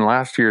 10.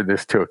 Last year,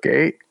 this took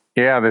 8.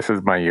 Yeah, this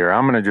is my year.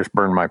 I'm going to just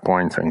burn my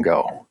points and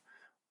go.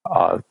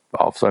 All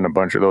of a sudden, a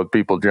bunch of those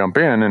people jump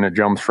in, and it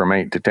jumps from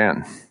 8 to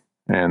 10.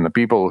 And the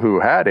people who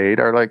had 8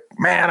 are like,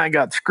 man, I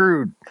got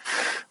screwed.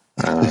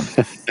 It's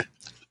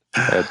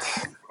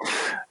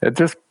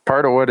just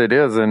part of what it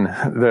is. And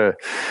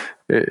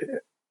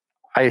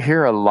I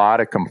hear a lot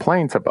of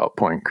complaints about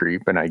point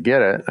creep, and I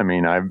get it. I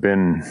mean, I've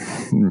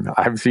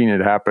seen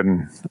it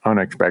happen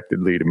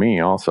unexpectedly to me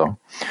also.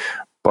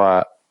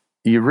 But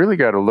you really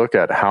got to look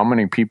at how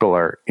many people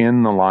are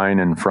in the line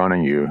in front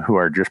of you who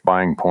are just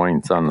buying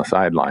points on the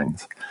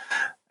sidelines,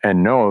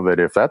 and know that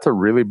if that's a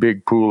really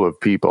big pool of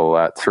people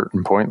at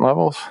certain point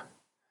levels,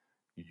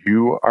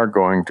 you are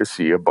going to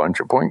see a bunch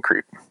of point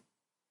creep.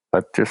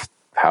 That's just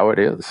how it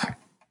is.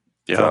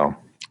 Yeah. So,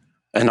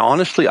 and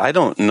honestly, I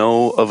don't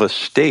know of a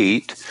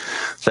state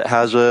that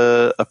has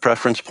a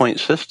preference point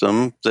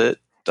system that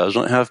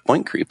doesn't have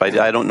point creep.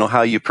 I don't know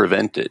how you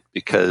prevent it,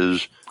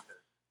 because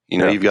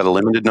you've got a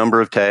limited number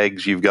of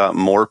tags. You've got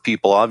more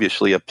people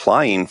obviously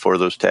applying for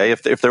those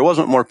tags. If there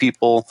wasn't more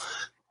people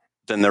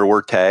than there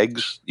were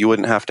tags, you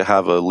wouldn't have to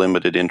have a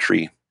limited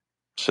entry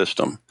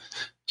system.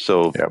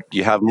 So Yep.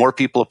 you have more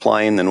people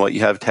applying than what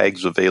you have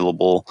tags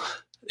available.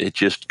 It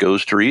just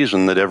goes to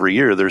reason that every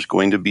year there's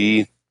going to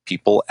be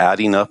people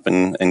adding up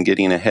and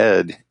getting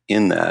ahead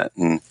in that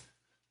and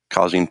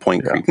causing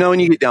point creep. Now, when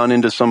you get down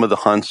into some of the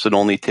hunts that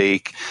only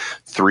take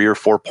 3 or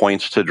 4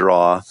 points to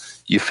draw,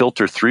 you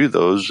filter through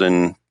those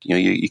and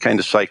you kind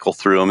of cycle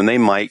through them, and they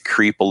might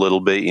creep a little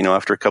bit.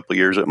 After a couple of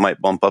years, it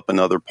might bump up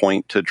another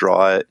point to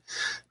draw it.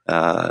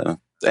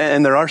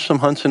 And there are some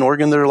hunts in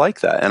Oregon that are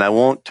like that. And I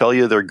won't tell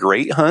you they're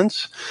great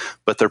hunts,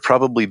 but they're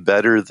probably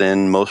better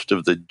than most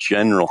of the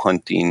general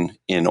hunting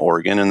in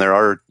Oregon. And there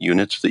are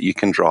units that you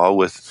can draw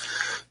with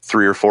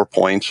 3 or 4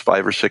 points,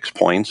 5 or 6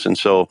 points. And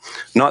so I'm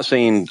not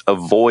saying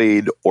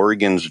avoid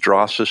Oregon's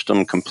draw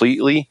system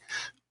completely,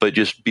 but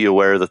just be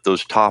aware that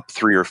those top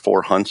 3 or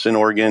 4 hunts in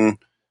Oregon,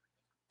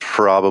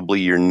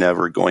 probably you're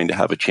never going to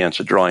have a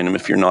chance of drawing them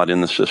if you're not in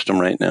the system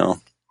right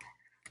now.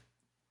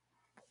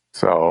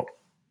 So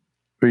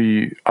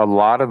a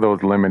lot of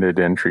those limited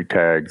entry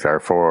tags are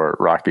for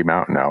Rocky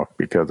Mountain elk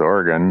because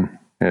Oregon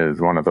is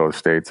one of those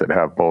states that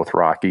have both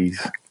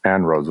Rockies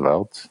and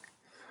Roosevelts.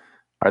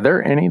 Are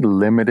there any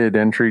limited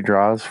entry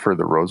draws for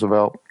the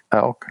Roosevelt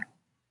elk?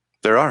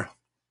 There are.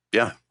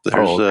 Yeah.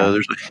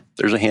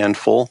 There's a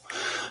handful.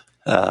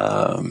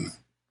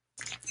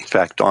 In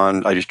fact,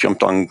 I just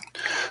jumped on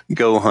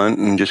Go Hunt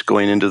and just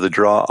going into the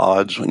draw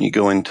odds. When you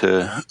go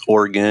into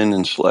Oregon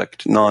and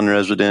select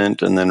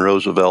non-resident and then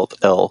Roosevelt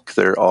elk,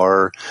 there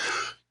are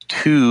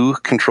 2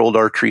 controlled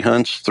archery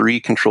hunts, 3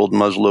 controlled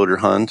muzzleloader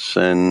hunts,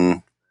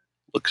 and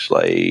looks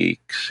like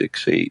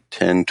 6, 8,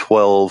 10,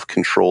 12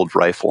 controlled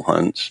rifle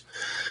hunts.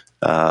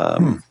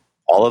 All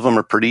of them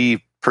are pretty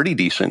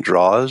decent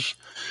draws.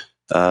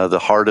 The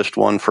hardest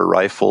one for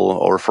rifle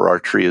or for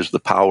archery is the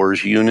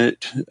Powers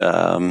unit.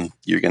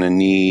 You're going to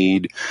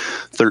need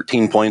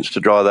 13 points to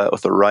draw that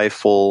with a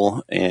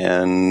rifle,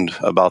 and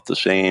about the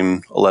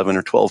same 11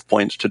 or 12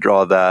 points to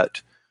draw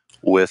that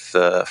with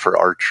for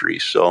archery.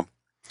 So,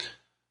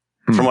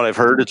 from what I've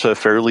heard, it's a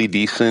fairly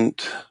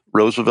decent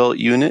Roosevelt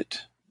unit.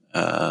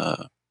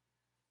 But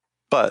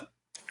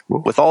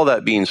with all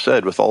that being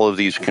said, with all of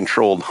these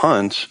controlled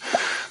hunts,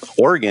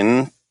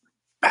 Oregon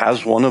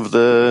has one of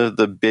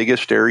the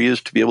biggest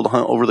areas to be able to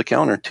hunt over the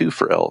counter too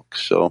for elk.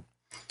 So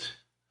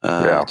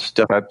it's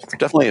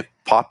definitely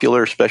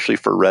popular, especially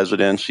for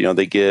residents.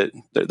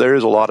 There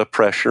is a lot of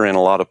pressure in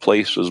a lot of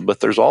places,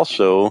 but there's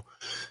also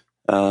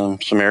some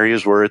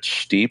areas where it's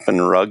steep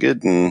and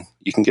rugged and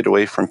you can get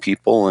away from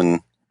people.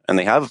 And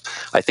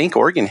I think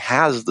Oregon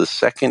has the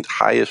second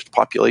highest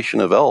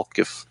population of elk.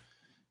 If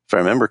I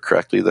remember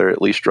correctly, they're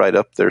at least right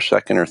up there,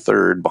 second or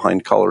third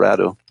behind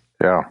Colorado.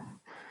 Yeah.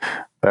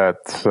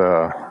 That's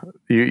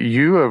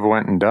you have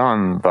went and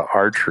done the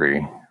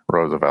archery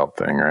Roosevelt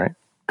thing, right?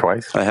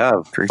 Twice? I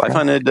have. I've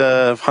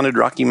hunted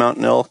Rocky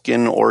Mountain elk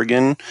in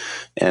Oregon,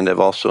 and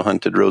I've also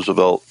hunted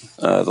Roosevelt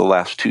the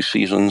last 2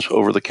 seasons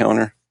over the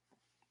counter.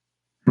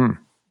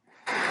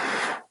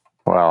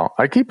 Well,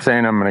 I keep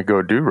saying I'm going to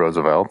go do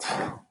Roosevelts,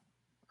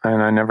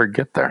 and I never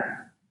get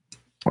there.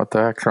 What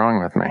the heck's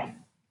wrong with me?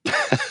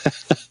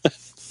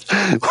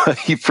 Well,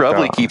 you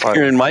probably keep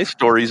hearing my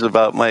stories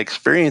about my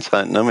experience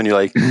hunting them, and you're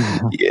like,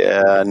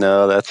 yeah,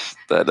 no, that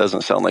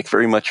doesn't sound like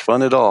very much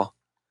fun at all.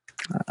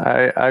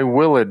 I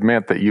will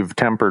admit that you've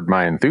tempered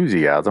my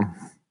enthusiasm,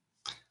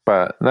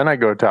 but then I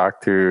go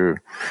talk to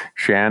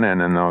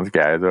Shannon and those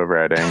guys over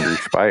at Angry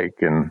Spike,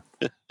 and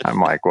I'm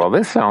like, well,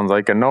 this sounds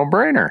like a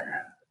no-brainer.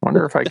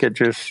 Wonder if I could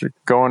just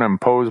go and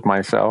impose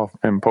myself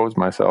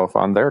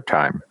on their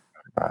time.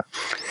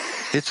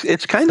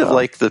 It's kind of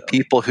like the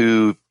people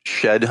who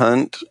shed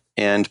hunt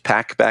and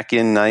pack back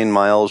in 9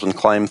 miles and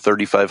climb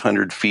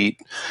 3,500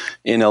 feet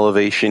in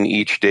elevation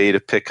each day to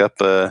pick up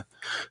a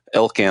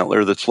elk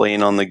antler that's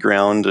laying on the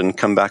ground and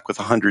come back with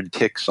 100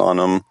 ticks on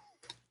them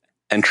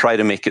and try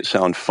to make it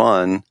sound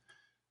fun.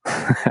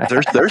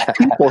 There's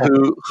people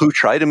who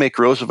try to make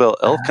Roosevelt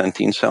elk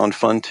hunting sound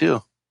fun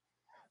too.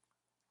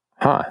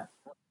 Huh.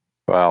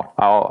 Well,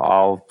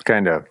 I'll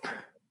kind of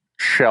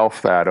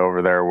shelf that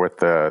over there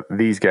with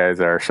these guys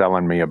that are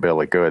selling me a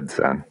bill of goods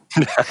then.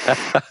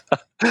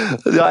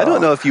 I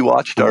don't know if you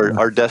watched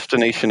our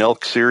Destination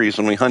Elk series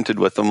when we hunted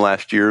with them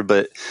last year,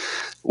 but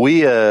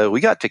we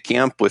got to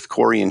camp with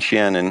Corey and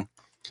Shannon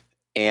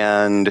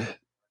and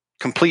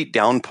complete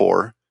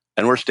downpour.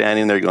 And we're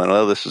standing there going,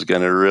 oh, this is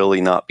going to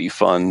really not be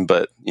fun,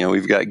 but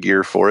we've got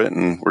gear for it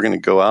and we're going to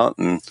go out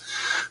and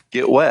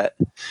get wet.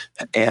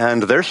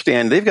 And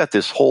they've got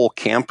this whole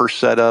camper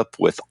set up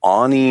with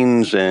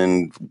awnings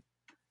and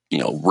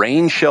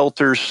rain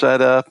shelters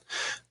set up.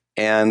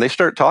 And they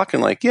start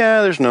talking like,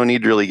 yeah, there's no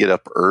need to really get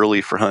up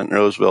early for hunting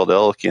Roosevelt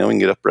elk. We can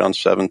get up around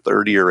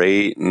 7:30 or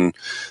 8. And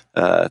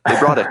they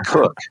brought a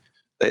cook.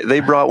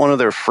 They brought one of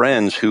their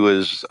friends who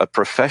is a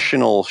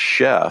professional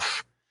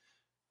chef.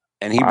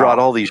 And he brought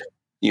all these,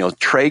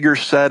 Traeger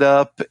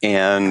setup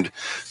and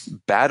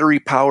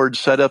battery-powered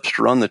setups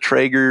to run the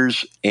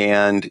Traegers.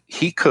 And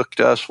he cooked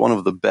us one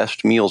of the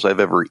best meals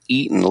I've ever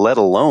eaten, let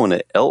alone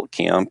at elk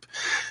camp.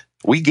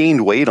 We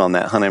gained weight on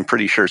that hunt, I'm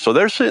pretty sure. So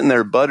they're sitting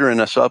there buttering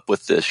us up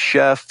with this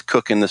chef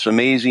cooking this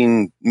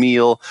amazing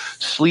meal,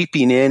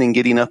 sleeping in and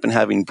getting up and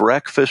having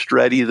breakfast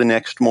ready the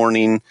next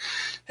morning.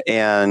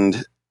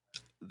 And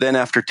then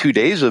after 2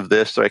 days of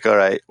this, they're like, all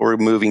right, we're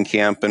moving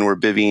camp and we're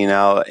bivvying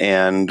out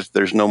and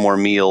there's no more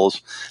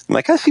meals. I'm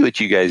like, I see what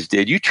you guys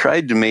did. You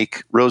tried to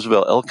make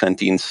Roosevelt elk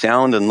hunting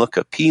sound and look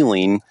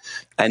appealing,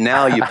 and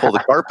now you pull the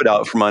carpet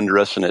out from under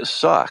us and it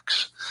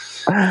sucks.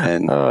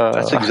 And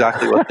that's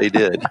exactly what they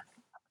did.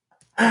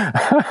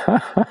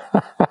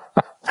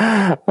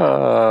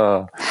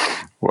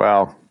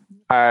 Well,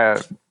 I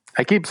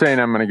keep saying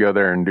I'm going to go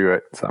there and do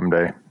it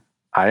someday.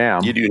 I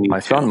am. You do need my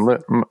son.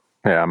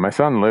 My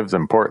son lives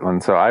in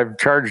Portland, so I've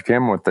charged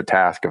him with the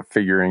task of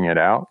figuring it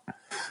out.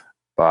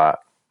 But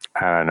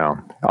I don't know.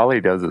 All he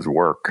does is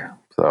work,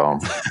 so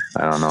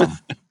I don't know.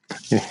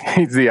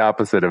 He's the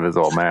opposite of his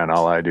old man.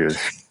 All I do is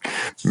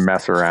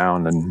mess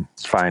around and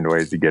find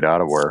ways to get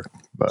out of work.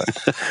 But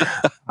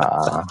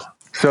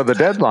so the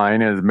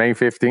deadline is May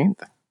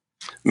 15th.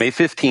 May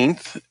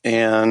 15th.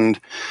 And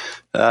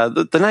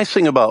the nice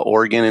thing about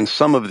Oregon and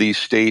some of these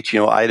states,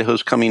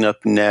 Idaho's coming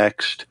up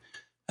next.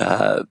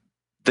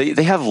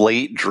 They have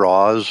late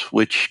draws,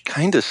 which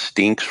kind of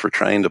stinks for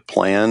trying to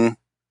plan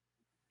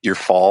your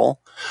fall.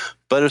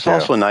 But it's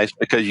also nice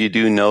because you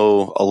do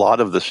know a lot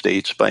of the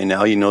states by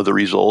now. You know the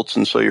results,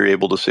 and so you're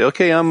able to say,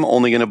 okay, I'm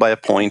only going to buy a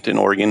point in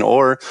Oregon,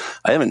 or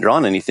I haven't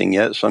drawn anything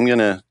yet, so I'm going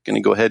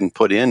to go ahead and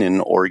put in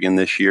Oregon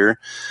this year.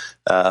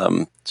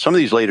 Some of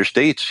these later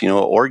states,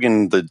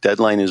 Oregon, the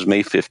deadline is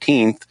May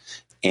 15th,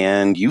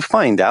 and you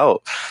find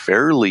out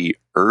fairly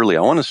early.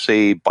 I want to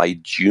say by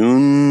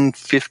June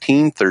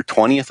 15th or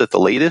 20th at the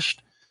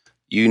latest.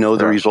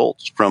 The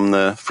results from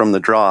the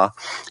draw.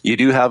 You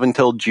do have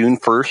until June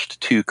 1st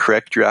to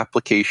correct your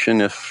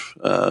application if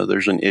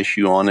there's an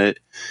issue on it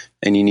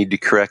and you need to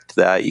correct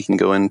that. You can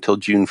go in until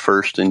June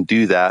 1st and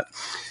do that.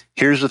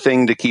 Here's the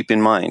thing to keep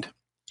in mind.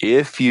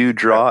 If you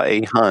draw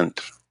a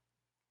hunt,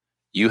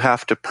 you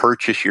have to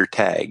purchase your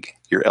tag,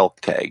 your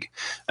elk tag,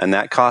 and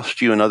that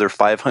costs you another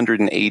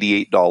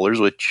 $588,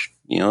 which,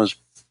 is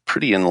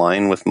pretty in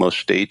line with most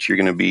states. You're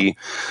going to be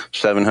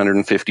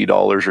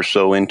 $750 or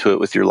so into it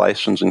with your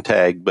license and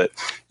tag, but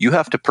you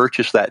have to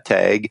purchase that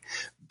tag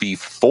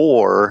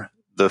before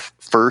the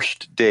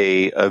first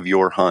day of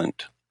your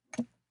hunt.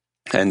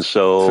 And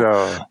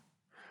so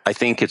I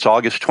think it's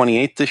August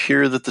 28th this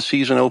year that the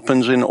season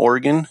opens in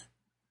Oregon.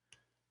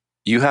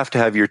 You have to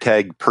have your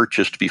tag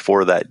purchased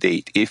before that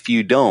date. If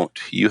you don't,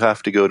 you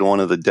have to go to one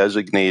of the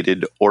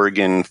designated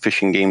Oregon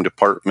Fish and Game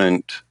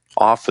Department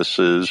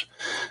offices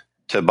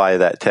to buy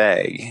that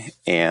tag.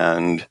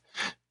 And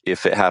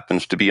if it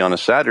happens to be on a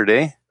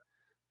Saturday,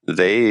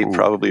 they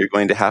probably are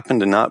going to happen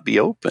to not be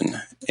open.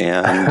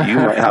 And you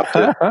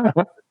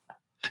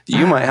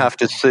might have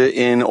to sit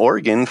in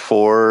Oregon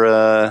for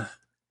a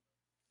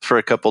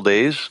couple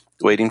days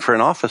waiting for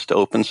an office to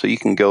open so you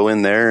can go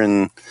in there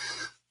and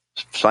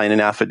sign an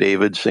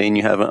affidavit saying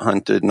you haven't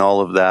hunted and all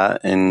of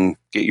that and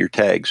get your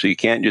tag. So you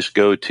can't just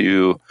go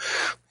to,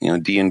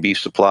 D&B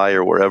Supply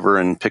or wherever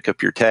and pick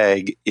up your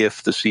tag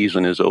if the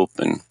season is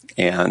open.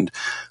 And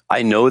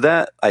I know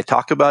that. I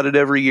talk about it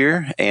every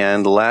year.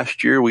 And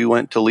last year we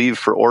went to leave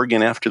for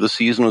Oregon after the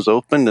season was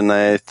opened. And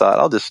I thought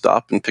I'll just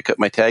stop and pick up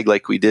my tag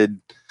like we did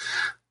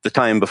the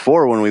time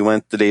before when we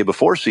went the day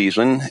before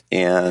season,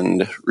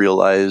 and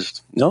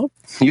realized, no,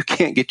 you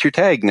can't get your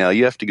tag now.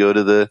 You have to go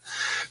to the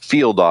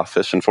field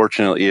office.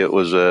 Unfortunately, it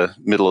was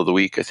middle of the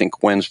week, I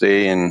think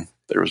Wednesday, and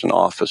there was an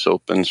office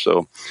open.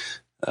 So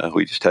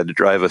we just had to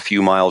drive a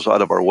few miles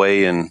out of our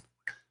way and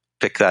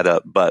pick that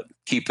up. But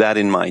keep that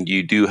in mind.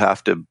 You do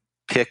have to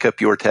pick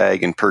up your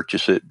tag and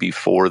purchase it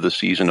before the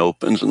season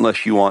opens,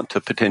 unless you want to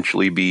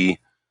potentially be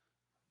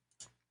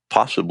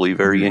possibly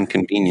very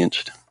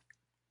inconvenienced.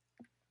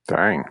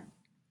 Dang,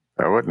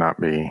 that would not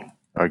be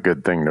a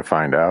good thing to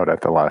find out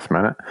at the last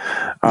minute.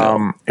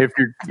 No.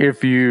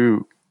 If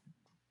you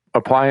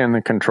apply in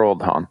the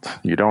controlled hunt,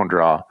 you don't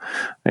draw,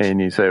 and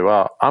you say,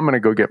 well, I'm going to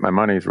go get my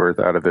money's worth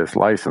out of this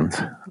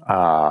license.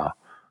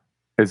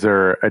 Is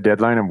there a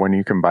deadline of when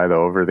you can buy the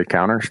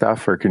over-the-counter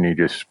stuff, or can you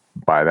just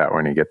buy that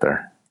when you get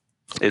there?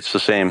 It's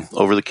the same.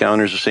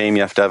 Over-the-counter is the same.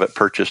 You have to have it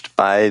purchased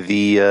by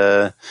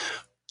the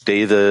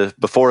day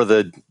before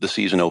the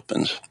season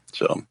opens.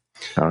 So.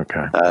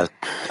 Okay.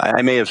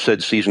 I may have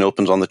said season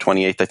opens on the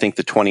 28th. I think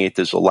the 28th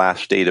is the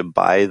last day to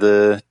buy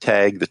the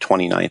tag. The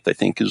 29th, I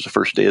think, is the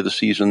first day of the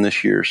season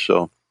this year.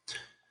 So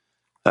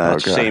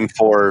it's the same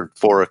for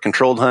a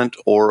controlled hunt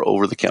or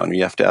over the counter.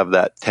 You have to have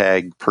that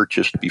tag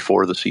purchased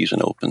before the season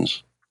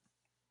opens.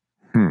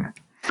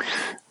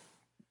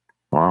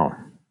 Wow.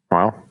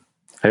 Well,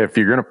 if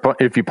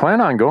you plan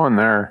on going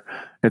there,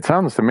 it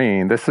sounds to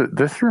me,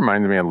 this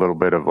reminds me a little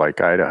bit of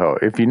like Idaho.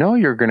 If you know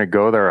you're going to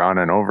go there on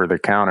an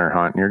over-the-counter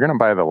hunt and you're going to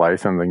buy the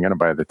license and you're going to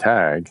buy the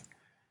tag,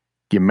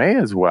 you may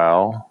as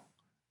well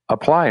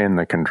apply in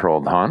the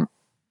controlled hunt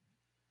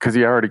because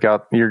you're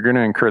going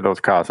to incur those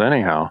costs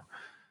anyhow.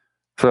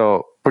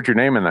 So put your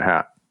name in the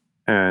hat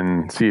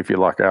and see if you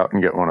luck out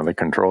and get one of the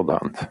controlled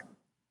hunts.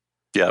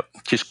 Yeah,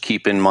 just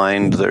keep in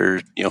mind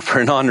for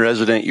a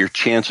non-resident, your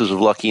chances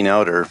of lucking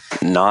out are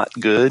not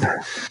good.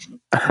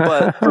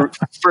 But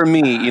for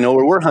me,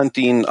 where we're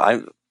hunting,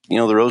 the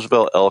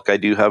Roosevelt elk, I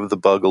do have the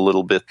bug a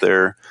little bit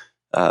there.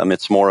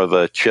 It's more of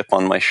a chip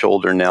on my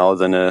shoulder now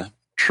than a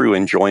true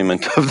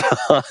enjoyment of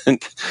the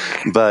hunt.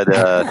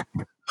 But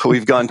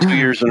we've gone 2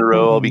 years in a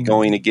row. I'll be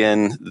going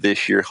again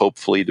this year,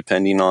 hopefully,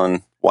 depending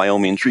on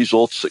Wyoming's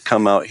results that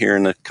come out here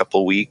in a couple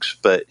of weeks.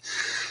 But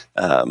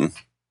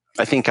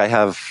I think I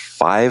have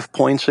 5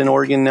 points in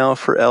Oregon now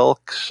for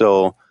elk,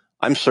 so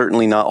I'm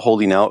certainly not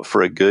holding out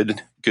for a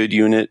good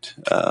unit.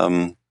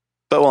 But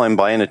while I'm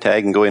buying a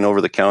tag and going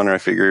over the counter, I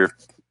figure,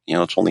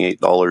 it's only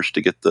 $8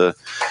 to get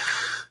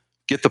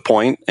the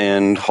point,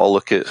 and I'll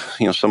look at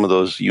some of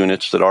those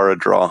units that are a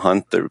draw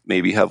hunt that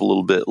maybe have a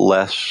little bit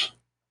less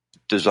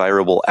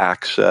desirable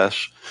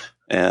access,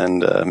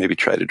 and maybe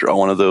try to draw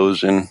one of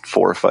those in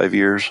 4 or 5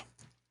 years.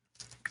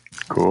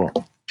 Cool.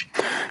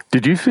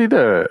 Did you see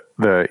the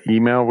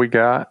email we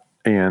got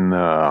in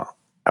the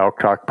Elk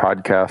Talk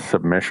podcast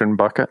submission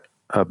bucket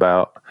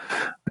about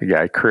the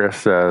guy Chris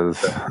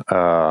says,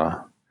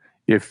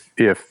 if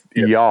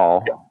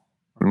y'all,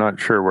 I'm not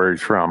sure where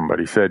he's from, but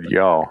he said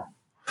y'all,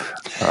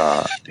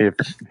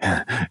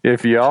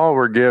 if y'all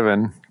were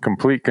given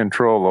complete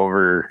control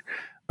over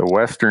the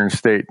Western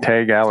state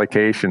tag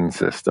allocation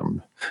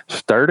system,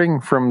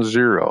 starting from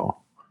zero,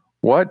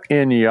 what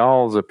in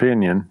y'all's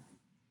opinion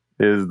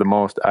is the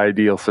most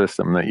ideal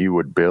system that you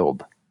would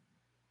build?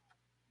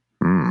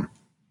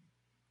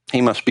 He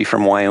must be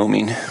from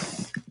Wyoming. Where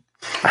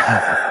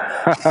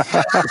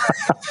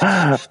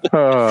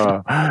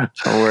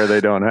they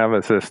don't have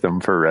a system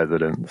for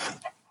residents.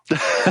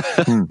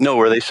 No,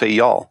 where they say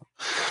y'all.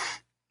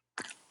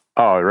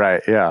 Oh,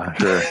 right. Yeah,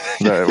 sure.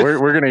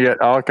 We're going to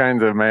get all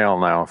kinds of mail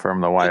now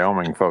from the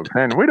Wyoming folks.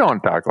 And we don't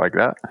talk like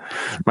that.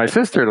 My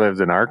sister lives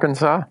in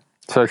Arkansas.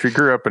 So she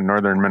grew up in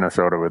northern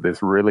Minnesota with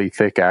this really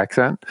thick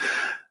accent.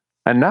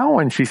 And now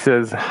when she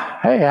says,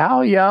 "Hey,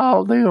 how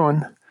y'all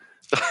doing?"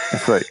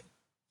 It's like,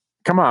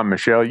 come on,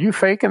 Michelle, you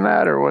faking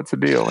that or what's the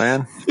deal,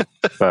 man?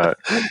 But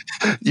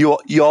you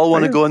all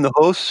want to go in the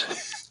host?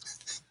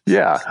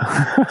 Yeah.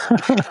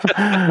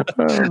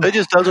 It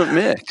just doesn't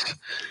mix.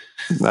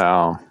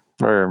 No.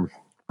 I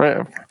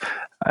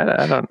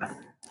don't.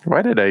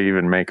 Why did I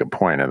even make a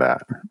point of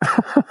that?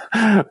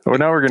 Well,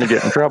 now we're going to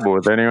get in trouble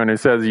with anyone who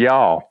says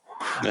y'all.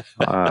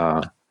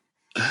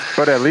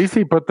 But at least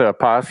he put the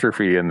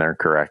apostrophe in there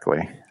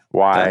correctly.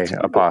 Y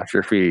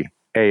apostrophe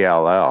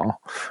ALL.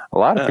 A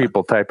lot of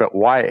people type it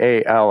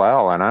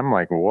YALL, and I'm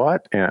like,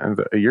 what? And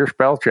your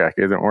spell check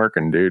isn't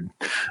working, dude.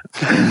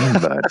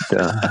 But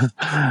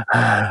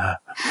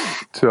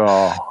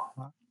so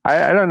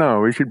I don't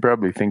know. We should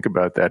probably think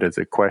about that as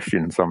a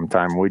question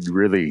sometime. We'd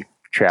really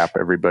chap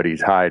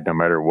everybody's hide, no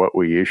matter what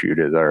we issued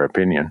as our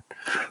opinion.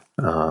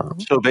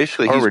 So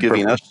basically,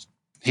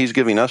 he's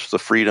giving us the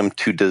freedom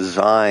to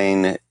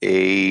design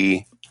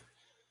a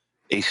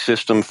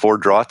system for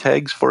draw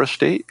tags for a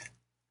state.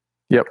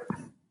 Yep.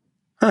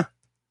 Huh.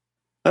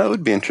 That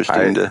would be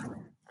interesting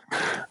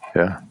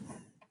Yeah.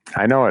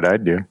 I know what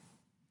I'd do.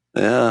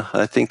 Yeah,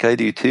 I think I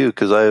do too,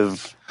 because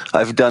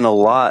I've done a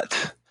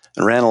lot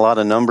and ran a lot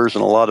of numbers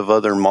and a lot of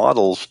other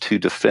models to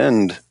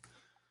defend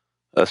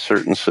a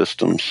certain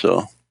system.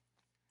 So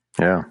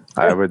yeah,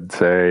 I would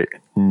say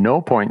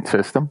no point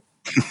system.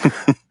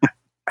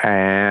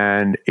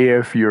 And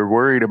if you're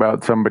worried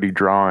about somebody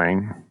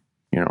drawing,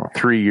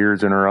 3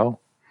 years in a row,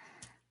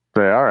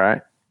 say, all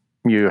right,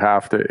 you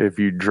have to, if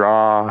you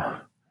draw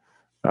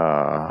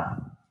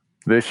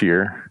this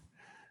year,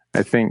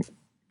 I think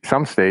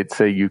some states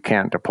say you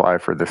can't apply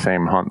for the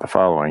same hunt the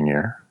following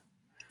year.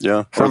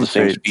 Yeah. Some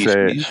states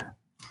say,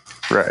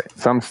 right.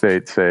 Some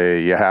states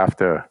say you have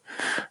to,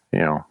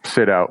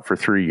 sit out for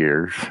 3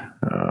 years.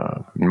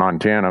 In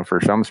Montana,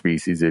 for some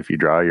species, if you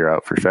draw, you're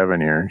out for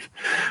 7 years.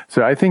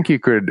 So I think you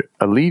could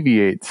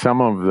alleviate some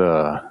of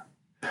the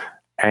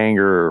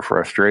anger or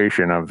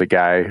frustration of the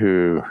guy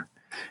who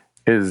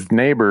his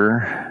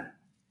neighbor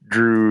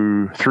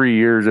drew 3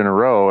 years in a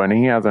row and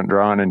he hasn't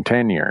drawn in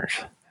 10 years.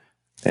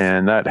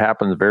 And that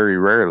happens very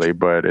rarely,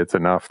 but it's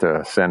enough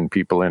to send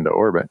people into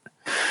orbit.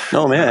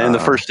 No, man. And the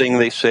first thing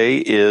they say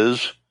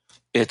is,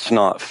 it's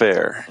not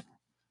fair.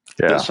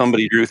 Yeah. That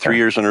somebody drew 3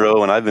 years in a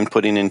row and I've been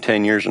putting in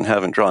 10 years and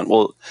haven't drawn.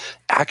 Well,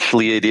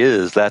 actually it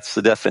is. That's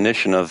the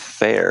definition of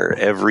fair.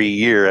 Every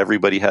year,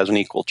 everybody has an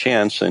equal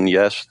chance. And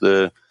yes,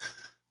 that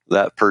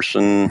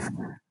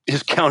person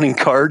is counting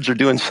cards or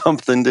doing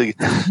something to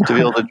be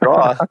able to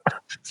draw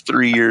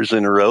 3 years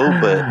in a row.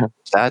 But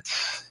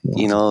that's,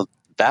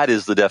 that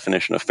is the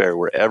definition of fair,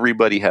 where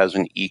everybody has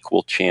an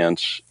equal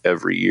chance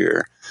every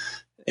year.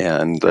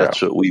 And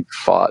that's what we've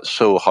fought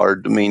so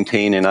hard to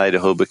maintain in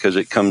Idaho, because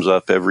it comes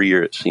up every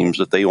year. It seems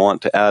that they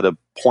want to add a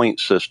point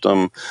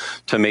system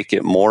to make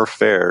it more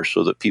fair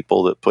so that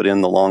people that put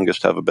in the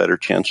longest have a better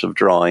chance of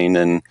drawing.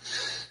 And,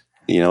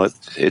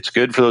 it's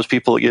good for those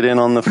people that get in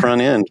on the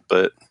front end.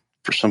 But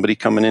for somebody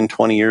coming in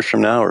 20 years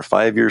from now or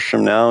 5 years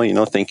from now,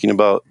 thinking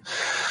about,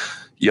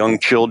 young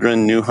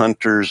children, new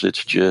hunters.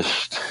 It's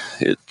just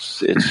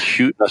it's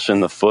shooting us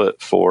in the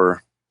foot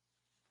for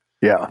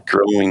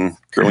growing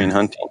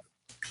hunting.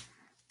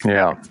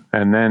 Yeah,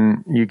 and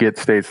then you get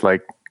states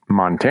like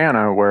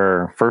Montana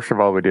where, first of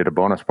all, we did a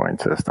bonus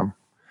point system.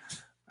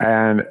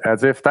 And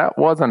as if that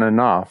wasn't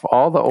enough,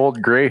 all the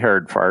old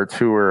gray-haired farts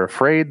who were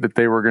afraid that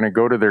they were going to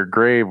go to their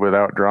grave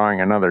without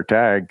drawing another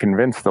tag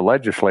convinced the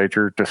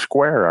legislature to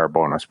square our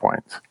bonus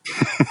points.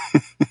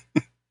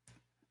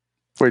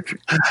 Which,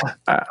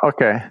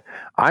 okay,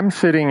 I'm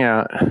sitting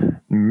at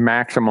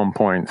maximum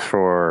points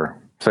for,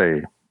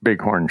 say,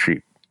 bighorn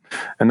sheep.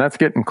 And that's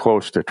getting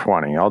close to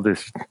 20.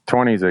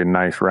 20 is a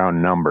nice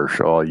round number,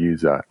 so I'll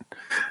use that.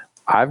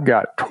 I've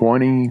got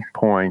 20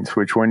 points,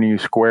 which when you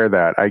square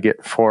that, I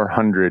get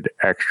 400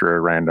 extra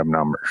random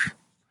numbers.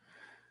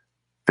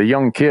 The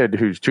young kid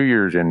who's 2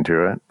 years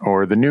into it,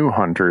 or the new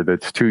hunter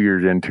that's 2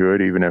 years into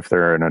it, even if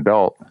they're an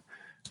adult,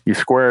 you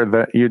square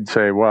that, you'd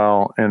say,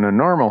 well, in a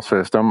normal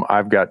system,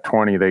 I've got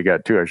 20, they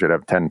got 2, I should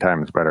have 10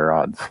 times better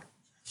odds.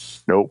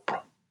 Nope.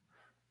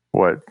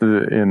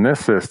 In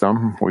this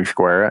system, we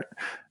square it,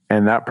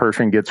 and that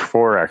person gets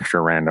 4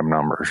 extra random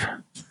numbers.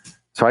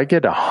 So I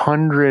get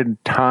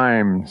 100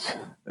 times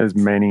as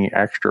many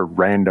extra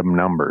random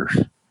numbers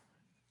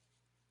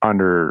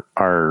under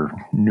our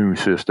new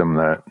system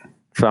that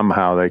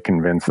somehow they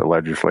convinced the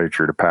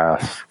legislature to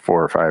pass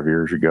 4 or 5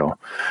 years ago.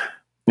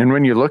 And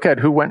when you look at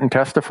who went and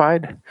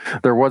testified,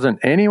 there wasn't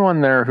anyone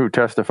there who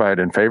testified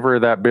in favor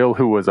of that bill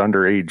who was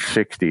under age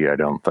 60, I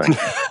don't think.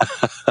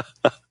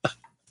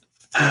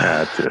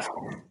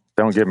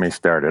 Don't get me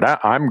started.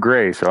 I'm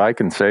gray, so I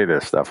can say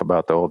this stuff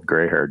about the old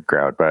gray-haired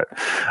crowd, but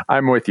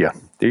I'm with you.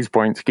 These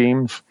point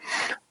schemes,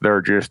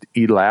 they're just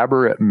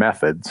elaborate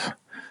methods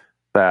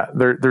that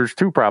there's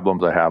 2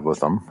 problems I have with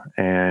them.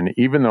 And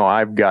even though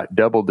I've got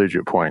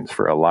double-digit points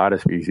for a lot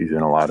of species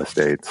in a lot of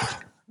states,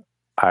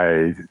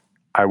 I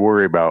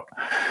worry about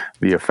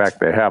the effect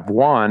they have.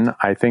 One,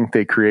 I think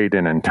they create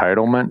an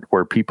entitlement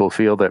where people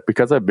feel that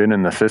because I've been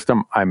in the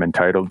system, I'm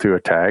entitled to a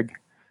tag.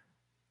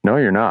 No,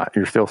 you're not.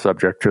 You're still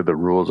subject to the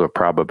rules of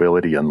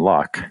probability and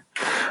luck.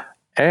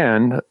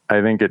 And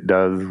I think it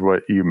does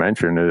what you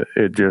mentioned.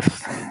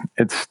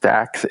 It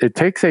stacks. It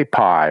takes a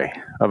pie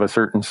of a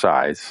certain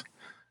size.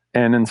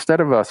 And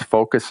instead of us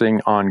focusing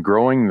on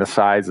growing the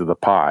size of the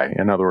pie,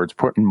 in other words,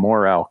 putting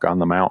more elk on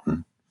the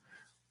mountain,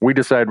 we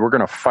decide we're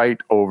going to fight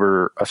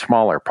over a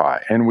smaller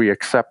pie. And we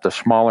accept a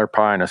smaller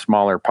pie and a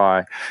smaller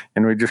pie.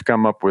 And we just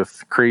come up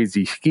with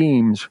crazy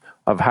schemes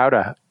of how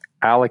to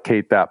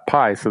allocate that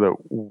pie so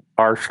that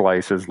our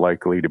slice is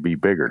likely to be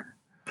bigger.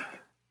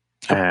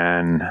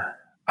 And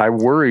I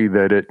worry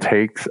that it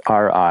takes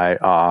our eye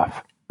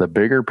off the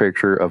bigger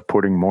picture of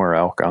putting more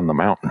elk on the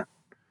mountain.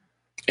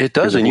 It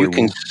does, and you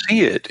can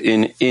see it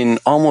in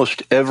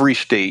almost every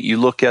state. You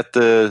look at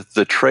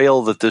the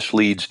trail that this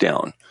leads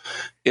down.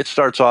 It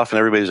starts off and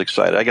everybody's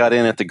excited. I got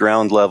in at the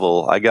ground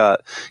level. I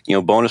got,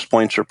 bonus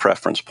points or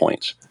preference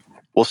points.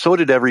 Well, so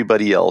did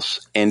everybody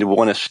else. And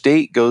when a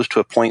state goes to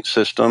a point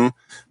system,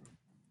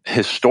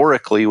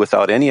 historically,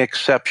 without any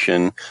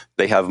exception,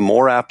 they have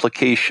more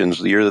applications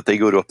the year that they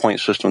go to a point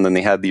system than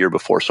they had the year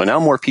before. So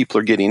now more people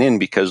are getting in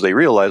because they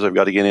realize I've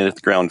got to get in at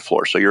the ground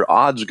floor. So your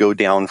odds go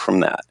down from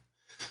that.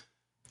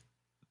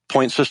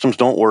 Point systems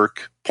don't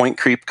work. Point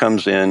creep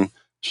comes in.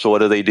 So what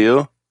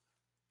do?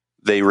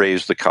 They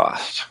raise the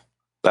cost.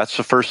 That's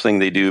the first thing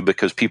they do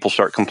because people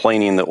start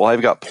complaining that, well,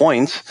 I've got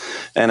points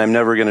and I'm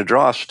never going to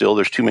draw still.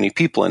 There's too many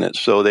people in it.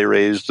 So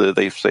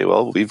they say,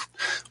 well, we've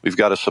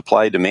got a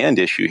supply demand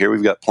issue here.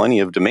 We've got plenty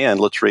of demand.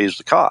 Let's raise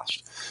the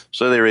cost.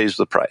 So they raise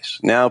the price.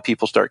 Now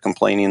people start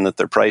complaining that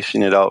they're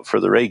pricing it out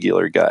for the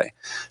regular guy.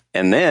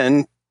 And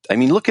then,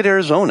 look at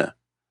Arizona.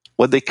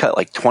 What'd they cut?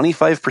 Like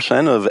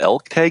 25% of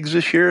elk tags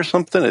this year or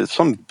something? It's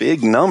some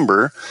big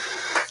number.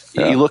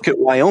 Yeah. You look at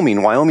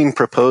Wyoming. Wyoming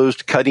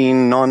proposed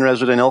cutting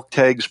non-resident elk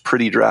tags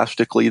pretty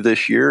drastically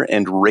this year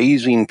and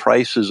raising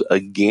prices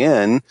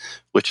again,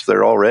 which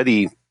they're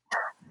already,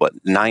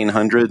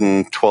 $900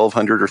 and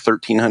 $1,200 or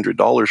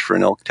 $1,300 for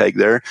an elk tag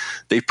there.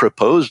 They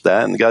proposed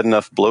that and got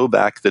enough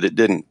blowback that it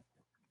didn't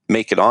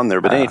make it on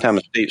there. But anytime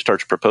a state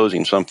starts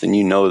proposing something,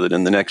 you know that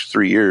in the next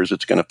 3 years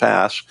it's going to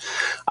pass.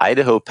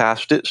 Idaho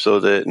passed it so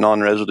that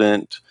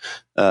non-resident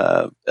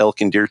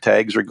elk and deer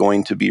tags are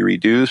going to be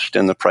reduced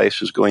and the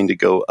price is going to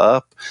go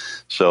up.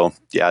 So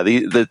yeah,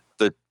 the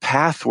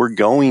path we're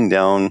going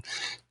down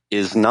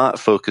is not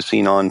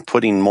focusing on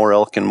putting more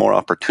elk and more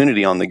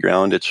opportunity on the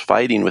ground. It's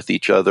fighting with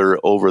each other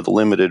over the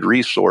limited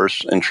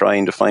resource and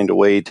trying to find a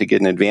way to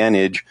get an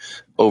advantage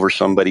over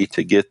somebody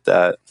to get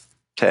that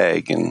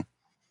tag. And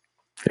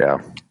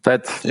yeah,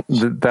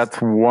 that's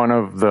one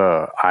of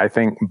the, I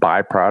think,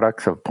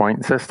 byproducts of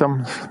point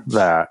systems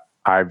that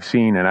I've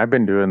seen, and I've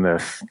been doing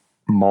this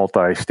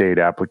multi-state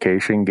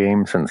application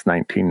game since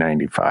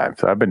 1995.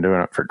 So I've been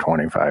doing it for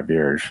 25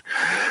 years.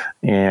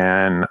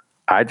 And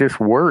I just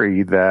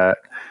worry that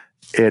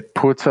it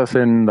puts us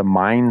in the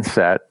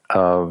mindset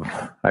of,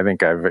 I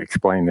think I've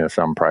explained this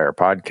on prior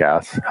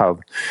podcasts, how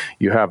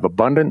you have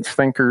abundance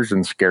thinkers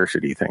and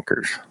scarcity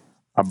thinkers.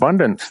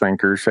 Abundance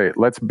thinkers say,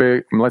 let's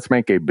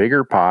make a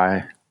bigger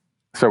pie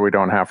so we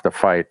don't have to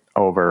fight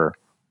over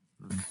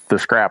the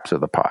scraps of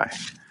the pie.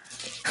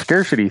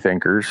 Scarcity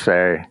thinkers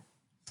say,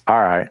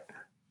 all right,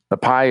 the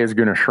pie is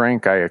going to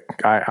shrink.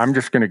 I'm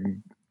just going to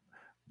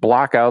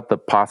block out the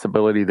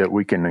possibility that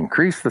we can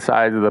increase the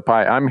size of the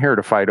pie. I'm here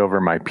to fight over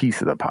my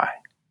piece of the pie.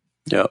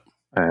 Yep.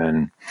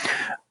 And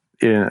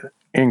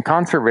in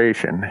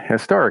conservation,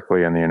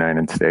 historically in the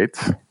United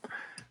States,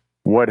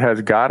 what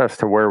has got us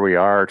to where we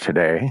are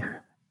today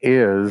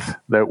is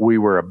that we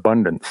were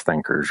abundance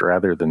thinkers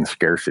rather than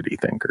scarcity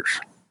thinkers.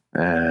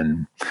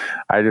 And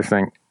I just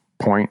think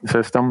point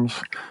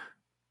systems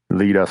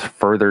lead us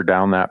further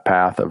down that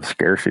path of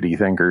scarcity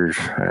thinkers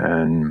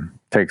and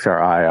takes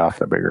our eye off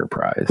the bigger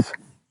prize.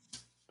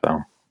 So,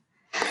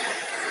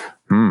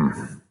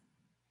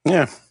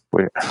 yeah.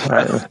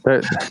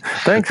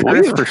 Thanks,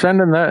 Chris, for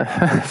sending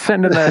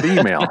that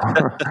email.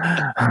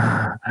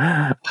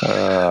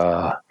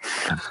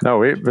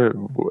 No,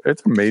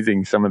 it's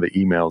amazing some of the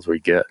emails we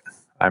get.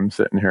 I'm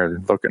sitting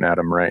here looking at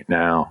them right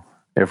now.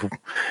 If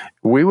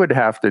we would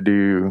have to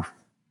do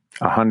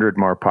 100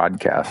 more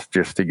podcasts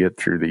just to get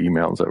through the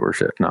emails that we're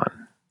sitting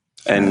on.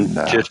 And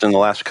just in the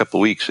last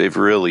couple of weeks, they've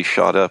really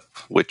shot up,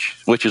 which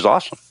is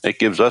awesome. It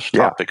gives us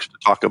topics to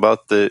talk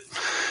about that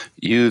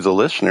you, the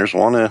listeners,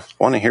 want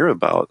to hear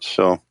about.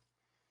 So,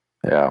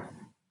 yeah.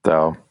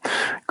 So,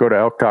 go to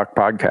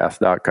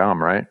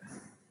elktalkpodcast.com, right?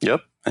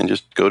 Yep, and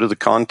just go to the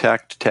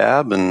contact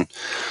tab and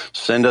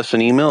send us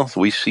an email.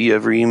 We see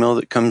every email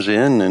that comes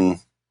in, and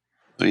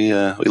we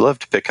love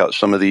to pick out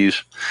some of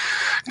these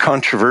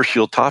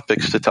controversial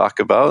topics to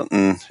talk about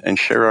and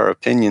share our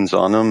opinions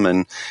on them.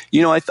 And,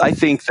 I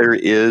think there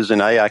is,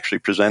 and I actually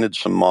presented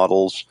some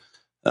models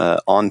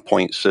on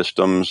point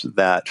systems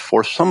that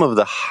for some of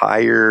the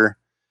higher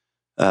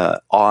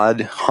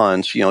odd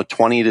hunts,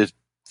 20 to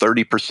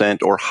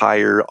 30% or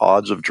higher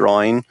odds of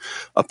drawing,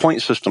 a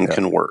point system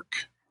can work.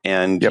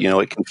 And,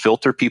 it can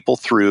filter people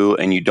through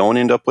and you don't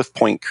end up with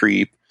point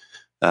creep.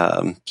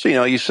 So,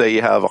 you say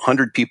you have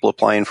 100 people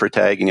applying for a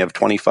tag and you have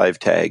 25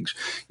 tags.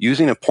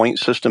 Using a point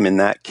system in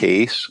that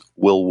case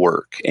will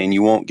work, and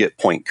you won't get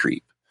point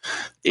creep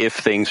if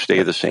things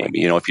stay the same.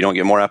 If you don't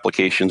get more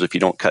applications, if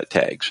you don't cut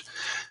tags.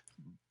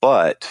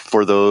 But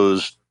for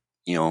those,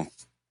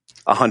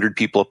 100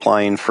 people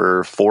applying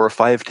for 4 or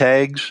 5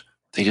 tags,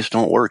 they just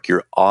don't work.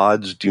 Your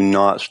odds do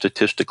not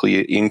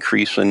statistically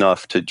increase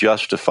enough to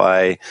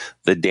justify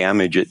the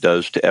damage it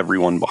does to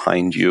everyone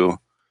behind you.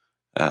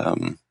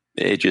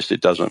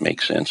 It doesn't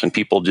make sense. And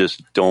people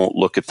just don't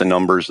look at the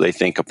numbers. They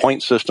think a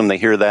point system, they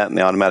hear that and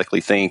they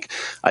automatically think,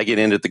 I get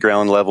in at the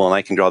ground level and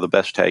I can draw the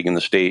best tag in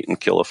the state and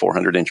kill a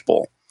 400-inch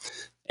bull.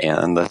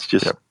 And that's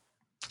just,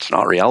 it's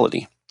not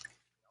reality.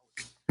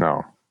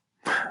 No.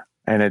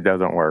 And it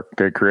doesn't work.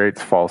 It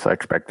creates false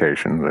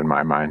expectations in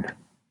my mind.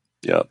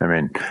 Yeah. I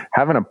mean,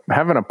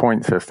 having a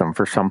point system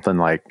for something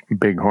like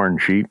bighorn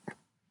sheep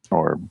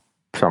or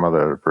some of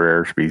the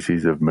rare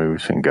species of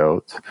moose and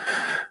goats,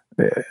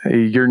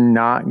 you're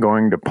not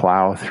going to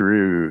plow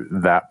through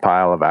that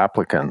pile of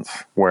applicants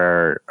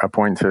where a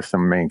point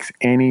system makes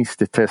any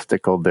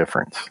statistical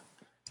difference.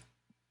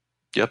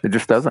 Yep. It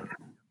just doesn't.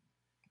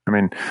 I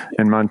mean,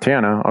 in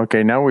Montana,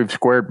 okay, now we've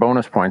squared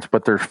bonus points,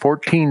 but there's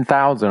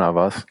 14,000 of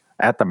us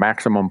at the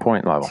maximum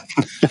point level.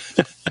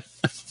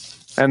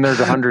 And there's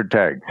 100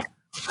 tags.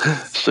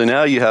 So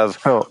now you have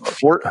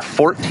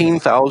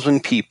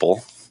 14,000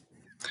 people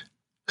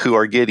who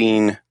are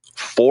getting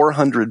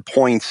 400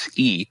 points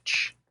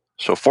each.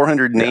 So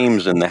 400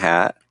 names in the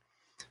hat.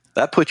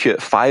 That puts you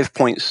at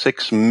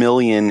 5.6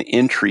 million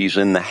entries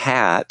in the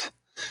hat.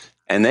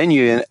 And then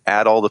you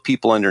add all the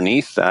people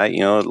underneath that,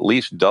 at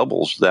least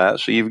doubles that.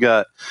 So you've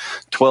got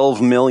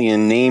 12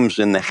 million names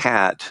in the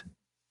hat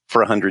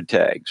for 100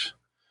 tags.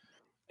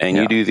 And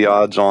you do the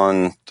odds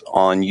on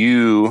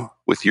you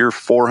with your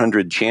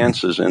 400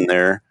 chances in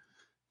there,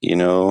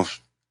 you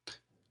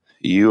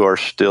are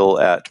still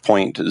at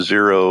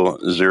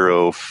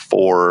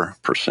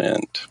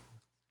 0.004%.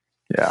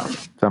 Yeah,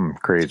 some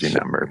crazy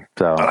number.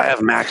 So, but I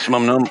have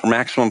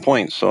maximum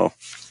points, so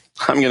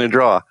I'm going to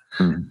draw.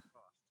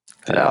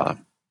 Yeah.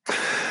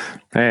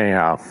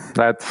 Anyhow,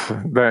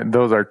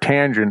 those are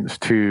tangents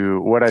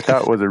to what I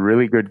thought was a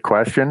really good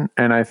question,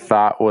 and I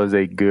thought was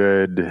a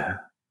good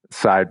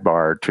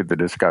sidebar to the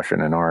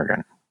discussion in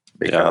Oregon,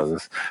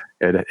 because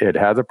it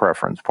has a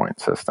preference point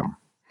system.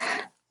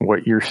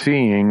 What you're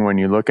seeing when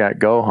you look at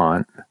Go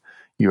Hunt,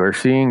 you are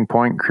seeing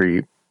point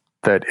creep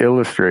that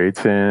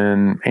illustrates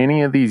in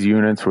any of these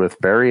units with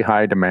very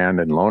high demand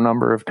and low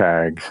number of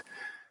tags,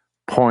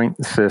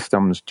 point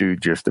systems do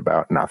just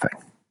about nothing.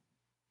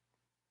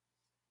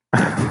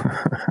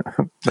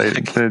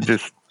 They're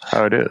just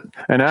how it is.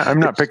 And I'm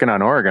not picking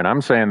on Oregon.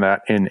 I'm saying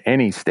that in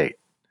any state.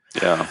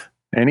 Yeah.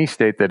 Any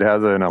state that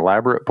has an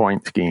elaborate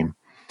point scheme,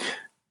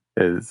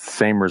 is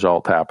same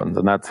result happens.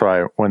 And that's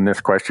why when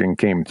this question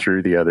came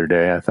through the other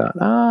day, I thought,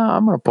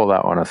 I'm going to pull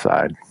that one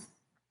aside.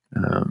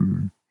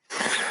 And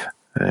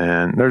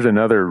there's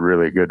another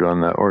really good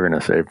one that we're going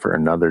to save for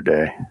another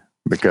day.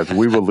 because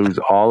we will lose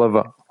all of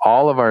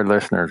our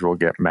listeners will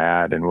get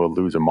mad, and we'll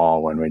lose them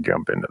all when we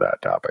jump into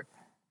that topic.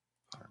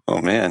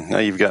 Oh man, now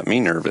you've got me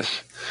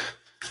nervous.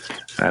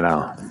 I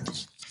know.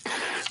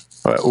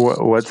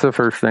 What's the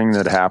first thing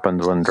that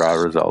happens when draw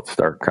results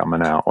start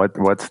coming out?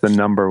 What's the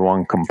number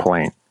one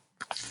complaint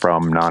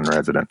from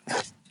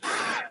non-residents?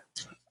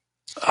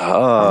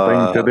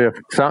 Something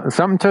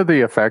to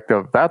the effect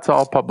of, that's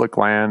all public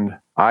land.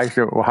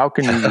 How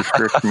can you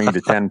restrict me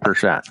to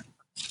 10%?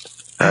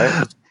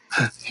 Right?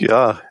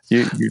 Yeah.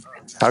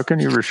 How can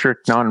you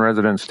restrict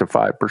non-residents to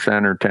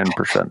 5% or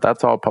 10%?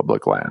 That's all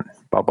public land.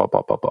 Blah, blah,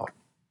 blah, blah, blah.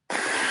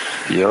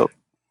 Yep.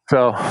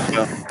 So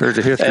there's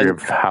a history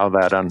of how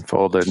that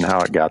unfolded and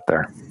how it got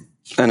there.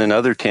 And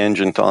another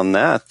tangent on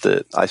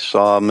that I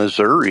saw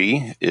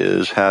Missouri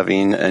is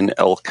having an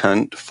elk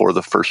hunt for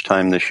the first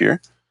time this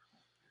year.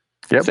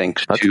 Yep,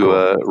 thanks to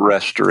cool.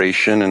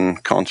 Restoration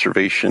and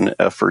conservation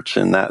efforts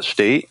in that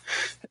state.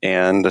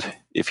 And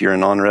if you're a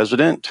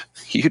non-resident,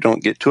 you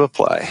don't get to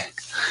apply.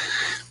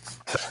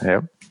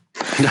 Yep.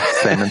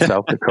 Same in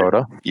South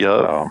Dakota.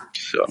 Yep.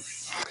 So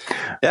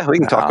yeah, we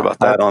can talk about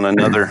that on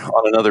another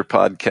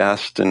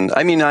podcast. And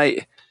I mean,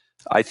 I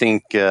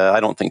think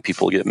I don't think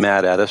people get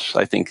mad at us.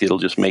 I think it'll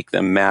just make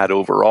them mad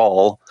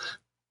overall,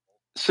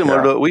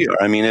 similar to what we are.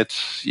 I mean, I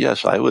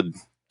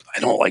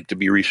don't like to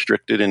be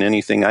restricted in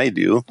anything I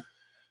do,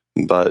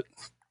 but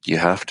you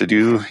have to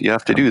do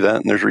that,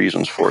 and there's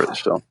reasons for it.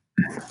 So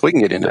we can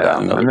get into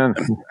that another time.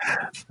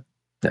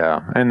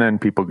 Yeah, and then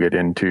people get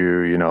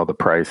into, the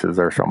prices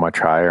are so much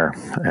higher,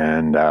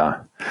 and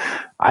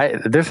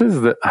this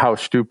is how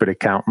stupid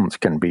accountants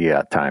can be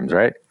at times,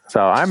 right? So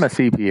I'm a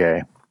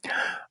CPA.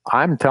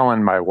 I'm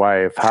telling my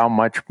wife how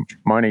much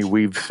money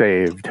we've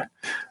saved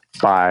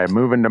by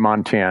moving to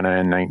Montana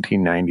in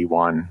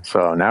 1991.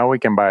 So now we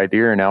can buy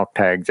deer and elk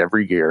tags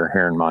every year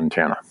here in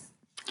Montana.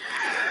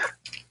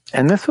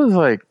 And this was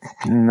like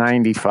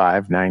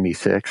 95,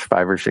 96,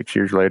 5 or 6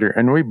 years later.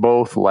 And we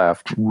both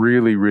left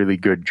really, really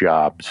good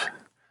jobs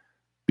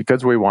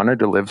because we wanted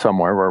to live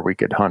somewhere where we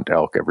could hunt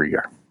elk every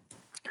year.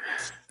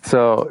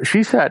 So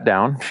she sat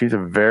down. She's a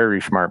very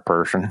smart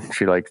person.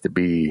 She likes to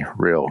be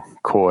real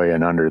coy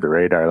and under the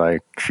radar,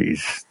 like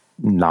she's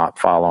not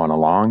following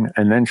along.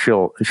 And then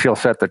she'll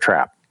set the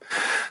trap.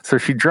 So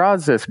she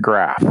draws this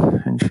graph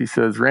and she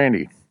says,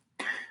 Randy,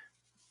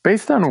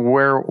 based on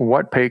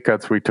what pay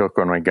cuts we took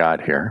when we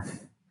got here,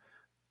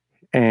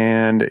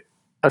 and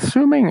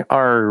assuming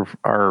our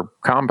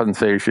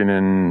compensation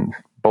in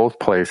both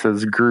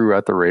places grew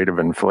at the rate of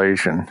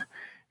inflation,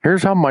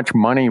 here's how much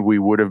money we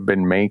would have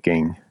been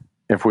making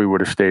if we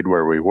would have stayed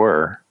where we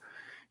were.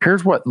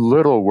 Here's what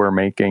little we're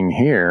making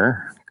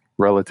here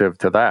relative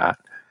to that.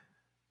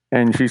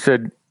 And she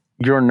said,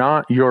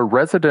 your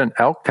resident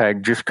elk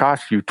tag just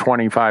cost you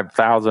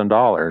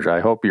 $25,000. I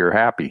hope you're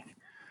happy.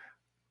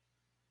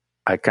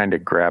 I kind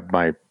of grabbed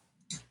my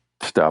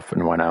stuff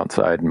and went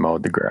outside and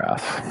mowed the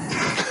grass.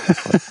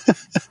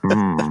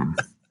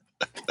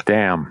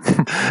 Damn.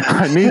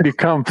 I need to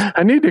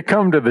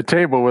come to the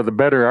table with a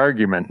better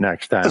argument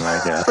next time,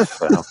 I guess.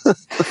 So.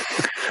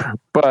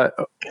 But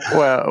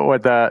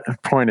what that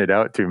pointed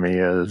out to me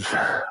is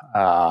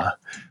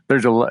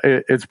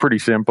it's pretty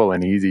simple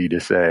and easy to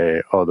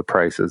say, oh, the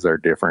prices are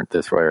different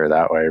this way or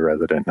that way,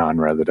 resident,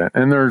 non-resident.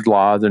 And there's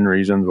laws and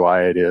reasons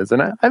why it is.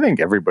 And I think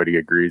everybody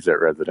agrees that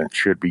residents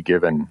should be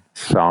given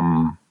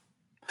some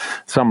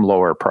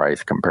lower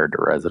price compared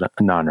to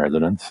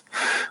non-residents.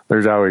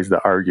 There's always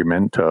the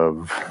argument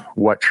of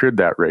what should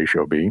that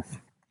ratio be.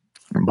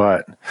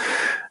 But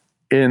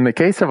in the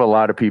case of a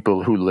lot of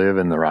people who live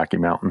in the Rocky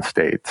Mountain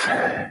states,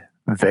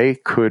 they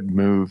could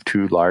move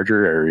to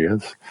larger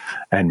areas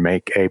and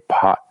make a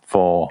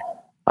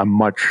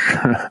much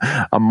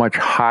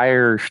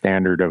higher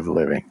standard of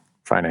living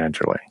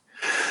financially.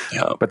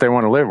 Yeah. But they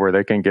want to live where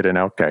they can get an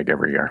elk tag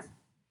every year.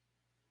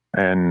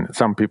 And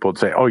some people would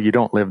say, oh, you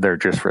don't live there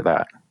just for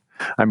that.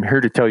 I'm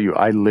here to tell you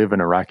I live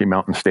in a Rocky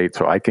Mountain state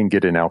so I can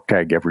get an elk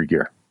tag every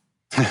year.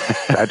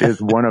 That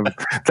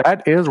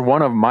is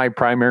one of my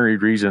primary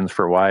reasons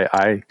for why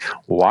I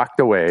walked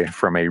away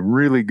from a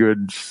really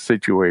good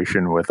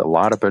situation with a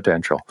lot of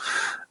potential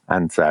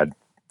and said,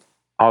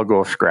 I'll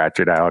go scratch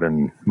it out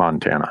in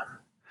Montana.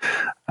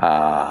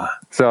 And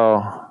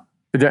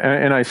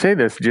I say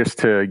this just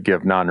to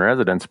give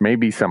non-residents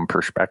maybe some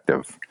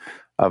perspective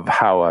of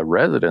how a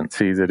resident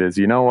sees it is,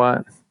 you know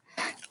what?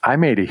 I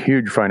made a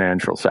huge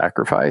financial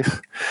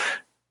sacrifice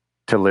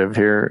to live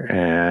here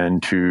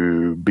and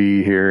to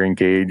be here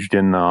engaged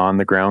in the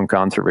on-the-ground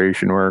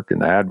conservation work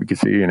and the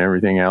advocacy and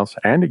everything else,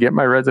 and to get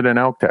my resident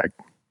elk tag.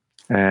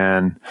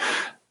 And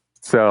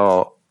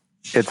so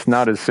it's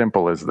not as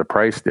simple as the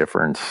price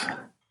difference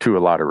to a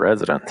lot of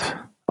residents.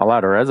 A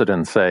lot of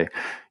residents say,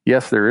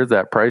 yes, there is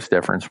that price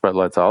difference, but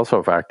let's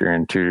also factor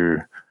into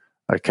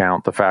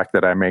account the fact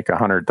that I make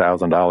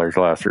 $100,000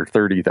 less or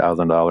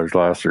 $30,000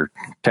 less or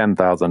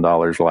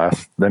 $10,000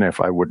 less than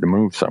if I would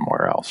move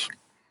somewhere else.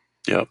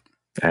 Yep.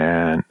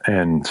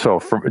 And so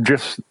from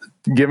just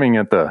giving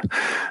it the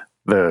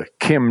the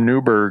Kim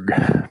Newberg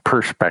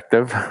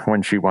perspective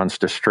when she wants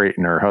to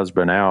straighten her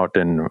husband out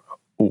and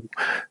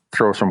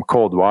throw some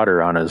cold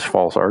water on his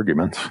false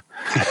arguments.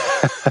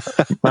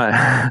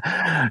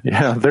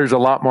 There's a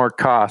lot more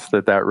cost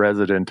that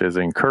resident is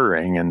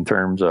incurring in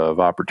terms of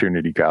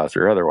opportunity cost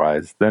or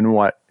otherwise than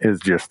what is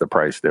just the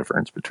price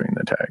difference between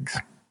the tags.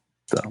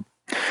 So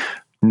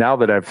now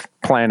that I've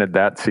planted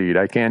that seed,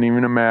 I can't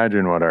even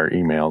imagine what our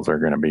emails are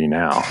going to be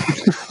now.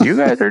 You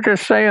guys are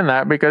just saying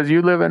that because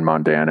you live in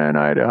Montana and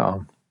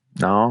Idaho.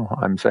 No,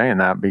 I'm saying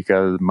that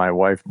because my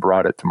wife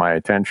brought it to my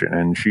attention,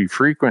 and she's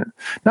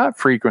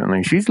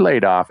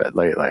laid off it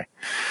lately.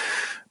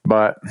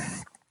 But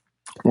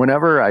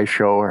whenever I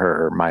show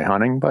her my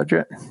hunting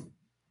budget,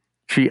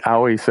 she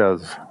always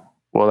says,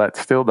 well, that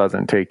still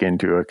doesn't take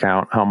into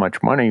account how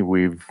much money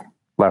we've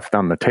left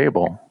on the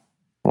table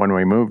when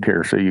we moved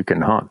here so you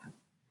can hunt.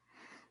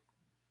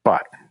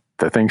 But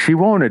the thing she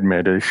won't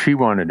admit is she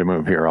wanted to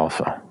move here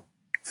also.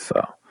 So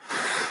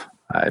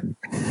I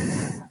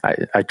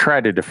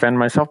try to defend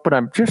myself, but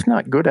I'm just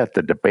not good at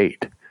the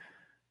debate.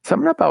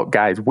 Something about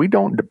guys, we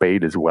don't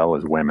debate as well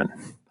as women.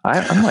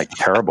 I'm like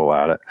terrible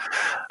at it.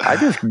 I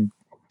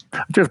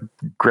just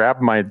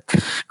grab my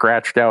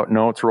scratched out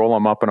notes, roll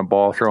them up in a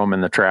ball, throw them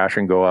in the trash,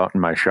 and go out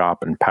in my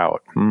shop and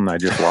pout. I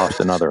just lost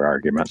another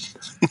argument.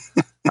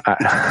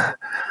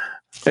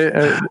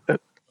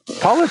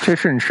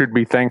 Politicians should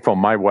be thankful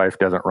my wife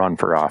doesn't run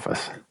for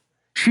office.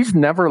 She's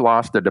never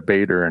lost a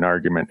debate or an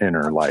argument in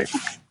her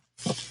life.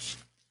 Is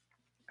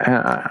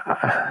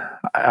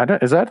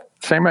that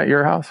same at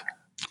your house?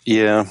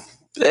 Yeah.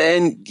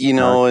 And,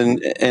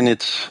 and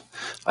it's,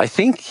 I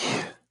think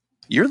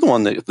you're the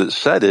one that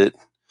said it,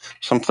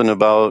 something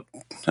about,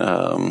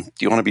 do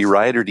you want to be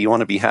right or do you want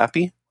to be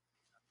happy?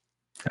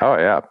 Oh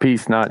yeah.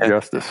 Peace, not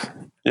justice.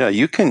 Yeah.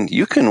 You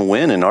can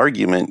win an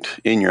argument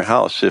in your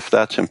house if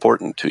that's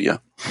important to you,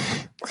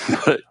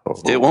 but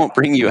it won't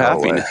bring you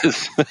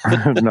happiness.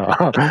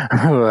 No,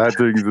 that's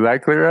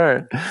exactly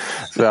right.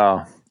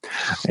 So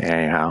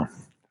anyhow,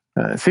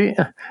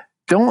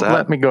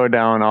 let me go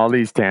down all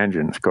these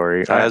tangents,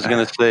 Corey. I was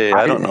going to say,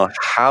 I don't know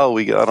how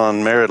we got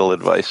on marital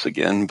advice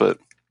again, but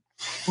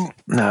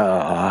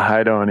no,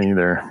 I don't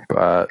either.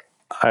 But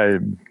I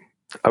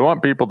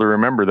want people to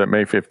remember that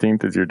May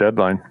 15th is your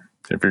deadline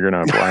if you're going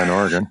to apply in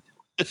Oregon.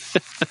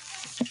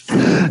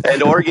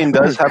 And Oregon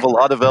does have a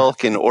lot of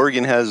elk, and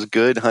Oregon has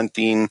good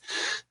hunting.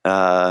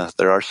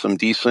 There are some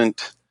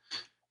decent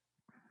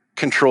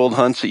controlled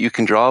hunts that you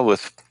can draw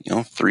with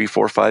 3,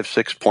 4, 5,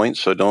 6 points.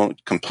 So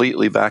don't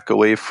completely back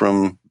away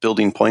from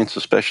building points,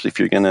 especially if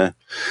you're going to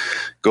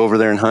go over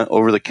there and hunt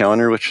over the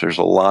counter, which there's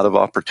a lot of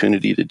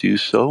opportunity to do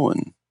so.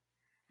 And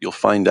you'll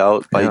find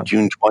out by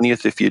June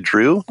 20th if you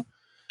drew,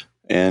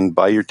 and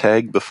buy your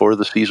tag before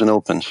the season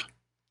opens.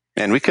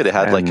 And we could have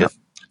had a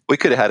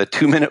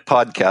 2-minute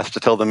podcast to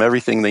tell them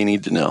everything they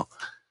need to know.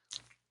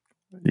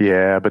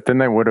 Yeah, but then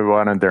they would have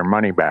wanted their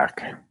money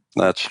back.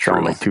 That's true.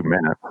 Only 2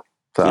 minutes.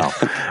 So,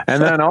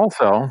 and then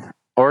also,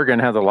 Oregon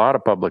has a lot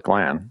of public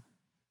land.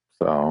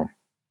 So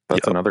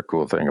that's another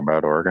cool thing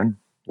about Oregon.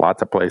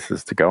 Lots of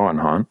places to go and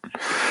hunt.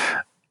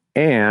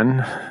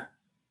 And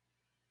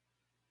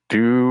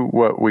do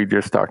what we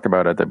just talked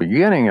about at the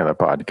beginning of the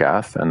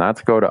podcast, and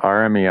that's go to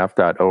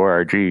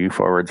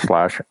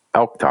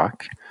rmef.org/elk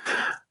talk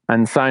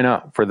and sign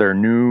up for their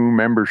new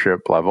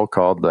membership level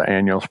called the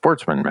Annual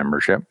Sportsman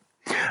Membership,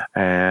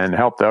 and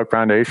help the Elk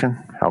Foundation,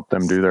 help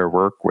them do their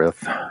work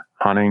with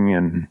hunting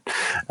and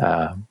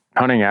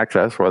hunting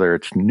access, whether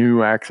it's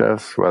new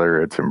access,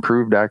 whether it's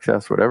improved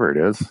access, whatever it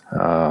is.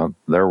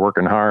 They're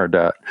working hard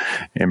at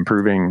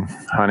improving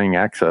hunting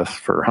access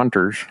for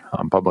hunters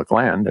on public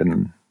land,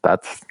 and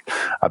that's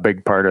a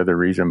big part of the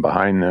reason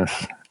behind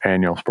this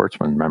Annual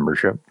Sportsman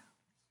Membership.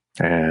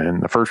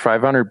 And the first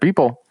 500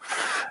 people,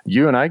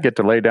 you and I get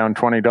to lay down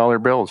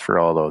 $20 bills for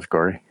all those,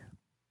 Corey.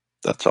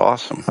 That's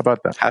awesome. How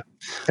about that?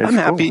 I'm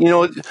happy.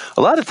 A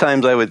lot of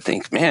times I would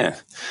think, man,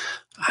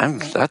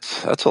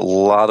 that's a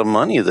lot of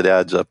money that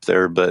adds up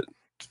there. But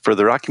for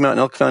the Rocky Mountain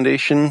Elk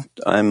Foundation,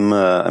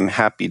 I'm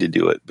happy to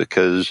do it,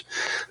 because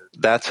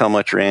that's how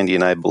much Randy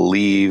and I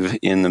believe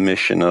in the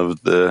mission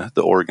of the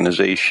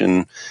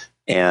organization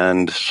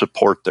and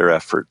support their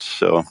efforts.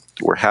 So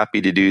we're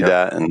happy to do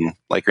that. And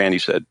like Randy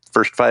said,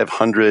 first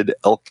 500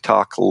 Elk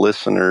Talk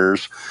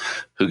listeners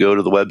who go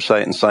to the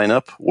website and sign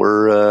up,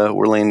 we're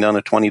laying down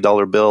a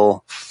 $20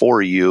 bill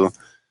for you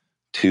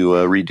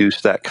to reduce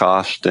that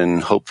cost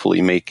and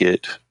hopefully make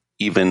it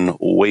even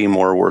way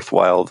more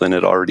worthwhile than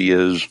it already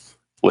is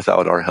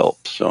without our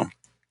help. So,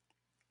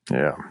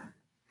 yeah.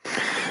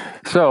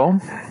 So,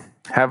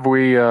 have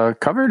we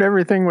covered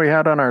everything we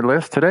had on our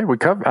list today?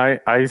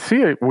 I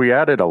see it. We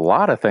added a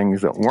lot of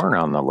things that weren't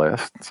on the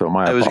list. So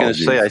I was going to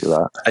say,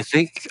 I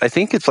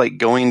think it's like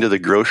going to the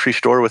grocery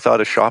store without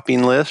a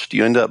shopping list.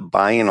 You end up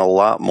buying a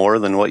lot more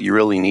than what you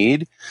really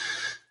need.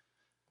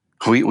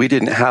 We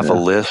didn't have a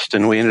list,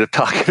 and we ended up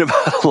talking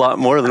about a lot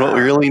more than what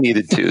we really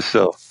needed to.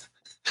 So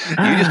you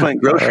just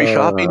went grocery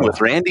shopping with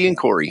Randy and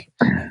Corey.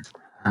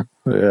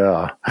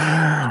 Yeah.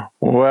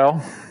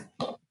 Well,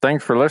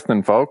 thanks for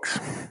listening, folks.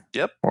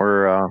 Yep.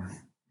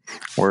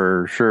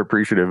 We're sure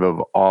appreciative of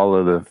all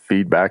of the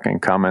feedback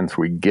and comments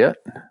we get,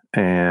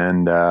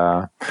 and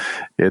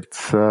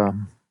it's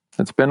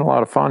been a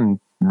lot of fun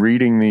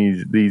reading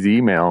these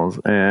emails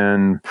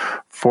and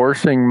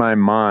forcing my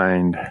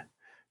mind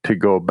to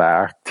go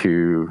back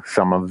to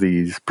some of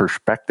these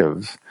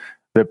perspectives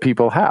that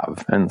people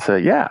have and say,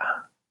 yeah,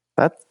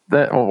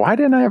 well, why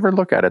didn't I ever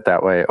look at it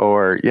that way?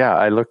 Or, yeah,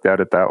 I looked at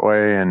it that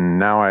way and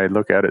now I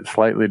look at it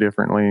slightly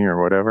differently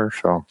or whatever.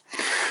 So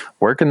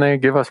where can they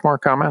give us more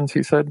comments?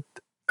 He said,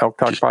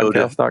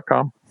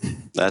 elktalkpodcast.com.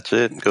 That's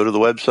it. Go to the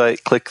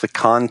website, click the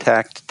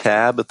contact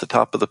tab at the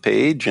top of the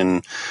page,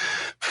 and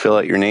fill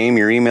out your name,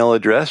 your email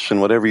address,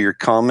 and whatever your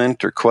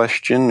comment or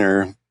question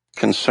or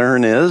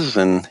concern is,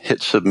 and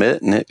hit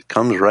submit, and it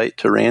comes right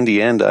to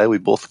Randy and I. We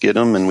both get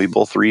them and we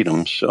both read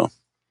them. So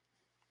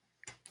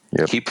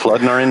keep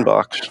flooding our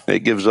inbox. It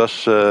gives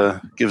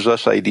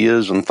us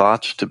ideas and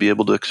thoughts to be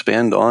able to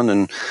expand on,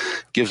 and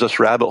gives us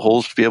rabbit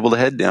holes to be able to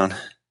head down.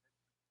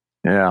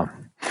 Yeah.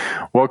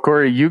 Well,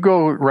 Corey, you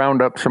go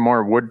round up some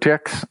more wood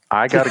ticks.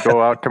 I got to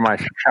go out to my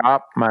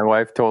shop. My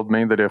wife told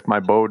me that if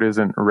my boat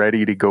isn't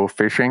ready to go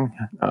fishing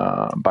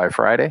by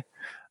Friday,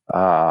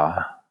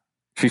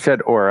 she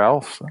said, or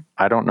else.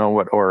 I don't know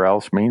what or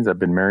else means. I've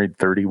been married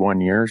 31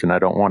 years, and I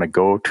don't want to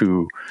go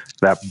to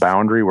that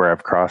boundary where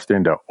I've crossed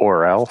into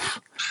or else.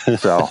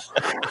 So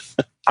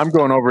I'm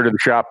going over to the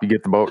shop to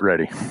get the boat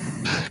ready.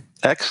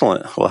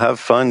 Excellent. Well, have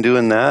fun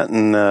doing that,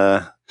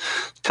 and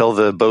tell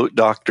the boat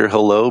doctor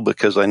hello,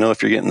 because I know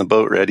if you're getting the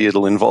boat ready,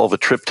 it'll involve a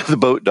trip to the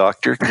boat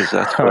doctor, because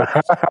that's what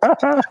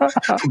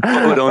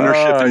boat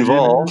ownership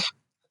involves.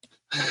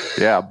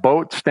 Yeah,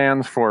 boat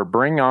stands for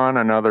bring on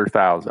another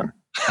 1,000.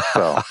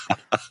 So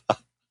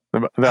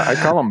I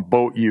call them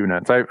boat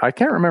units. I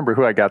can't remember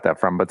who I got that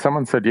from, but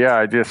someone said,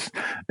 yeah, it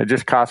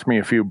just cost me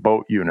a few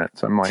boat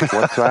units. I'm like,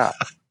 what's that?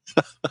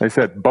 They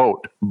said,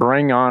 boat,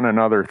 bring on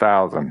another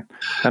 1,000.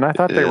 And I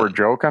thought they were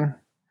joking.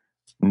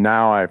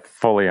 Now I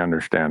fully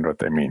understand what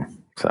they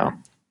mean. So,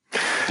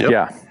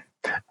 yeah.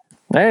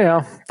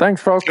 Anyhow, thanks,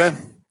 folks. Good.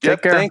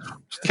 Take care. Thanks.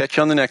 Catch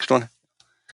you on the next one.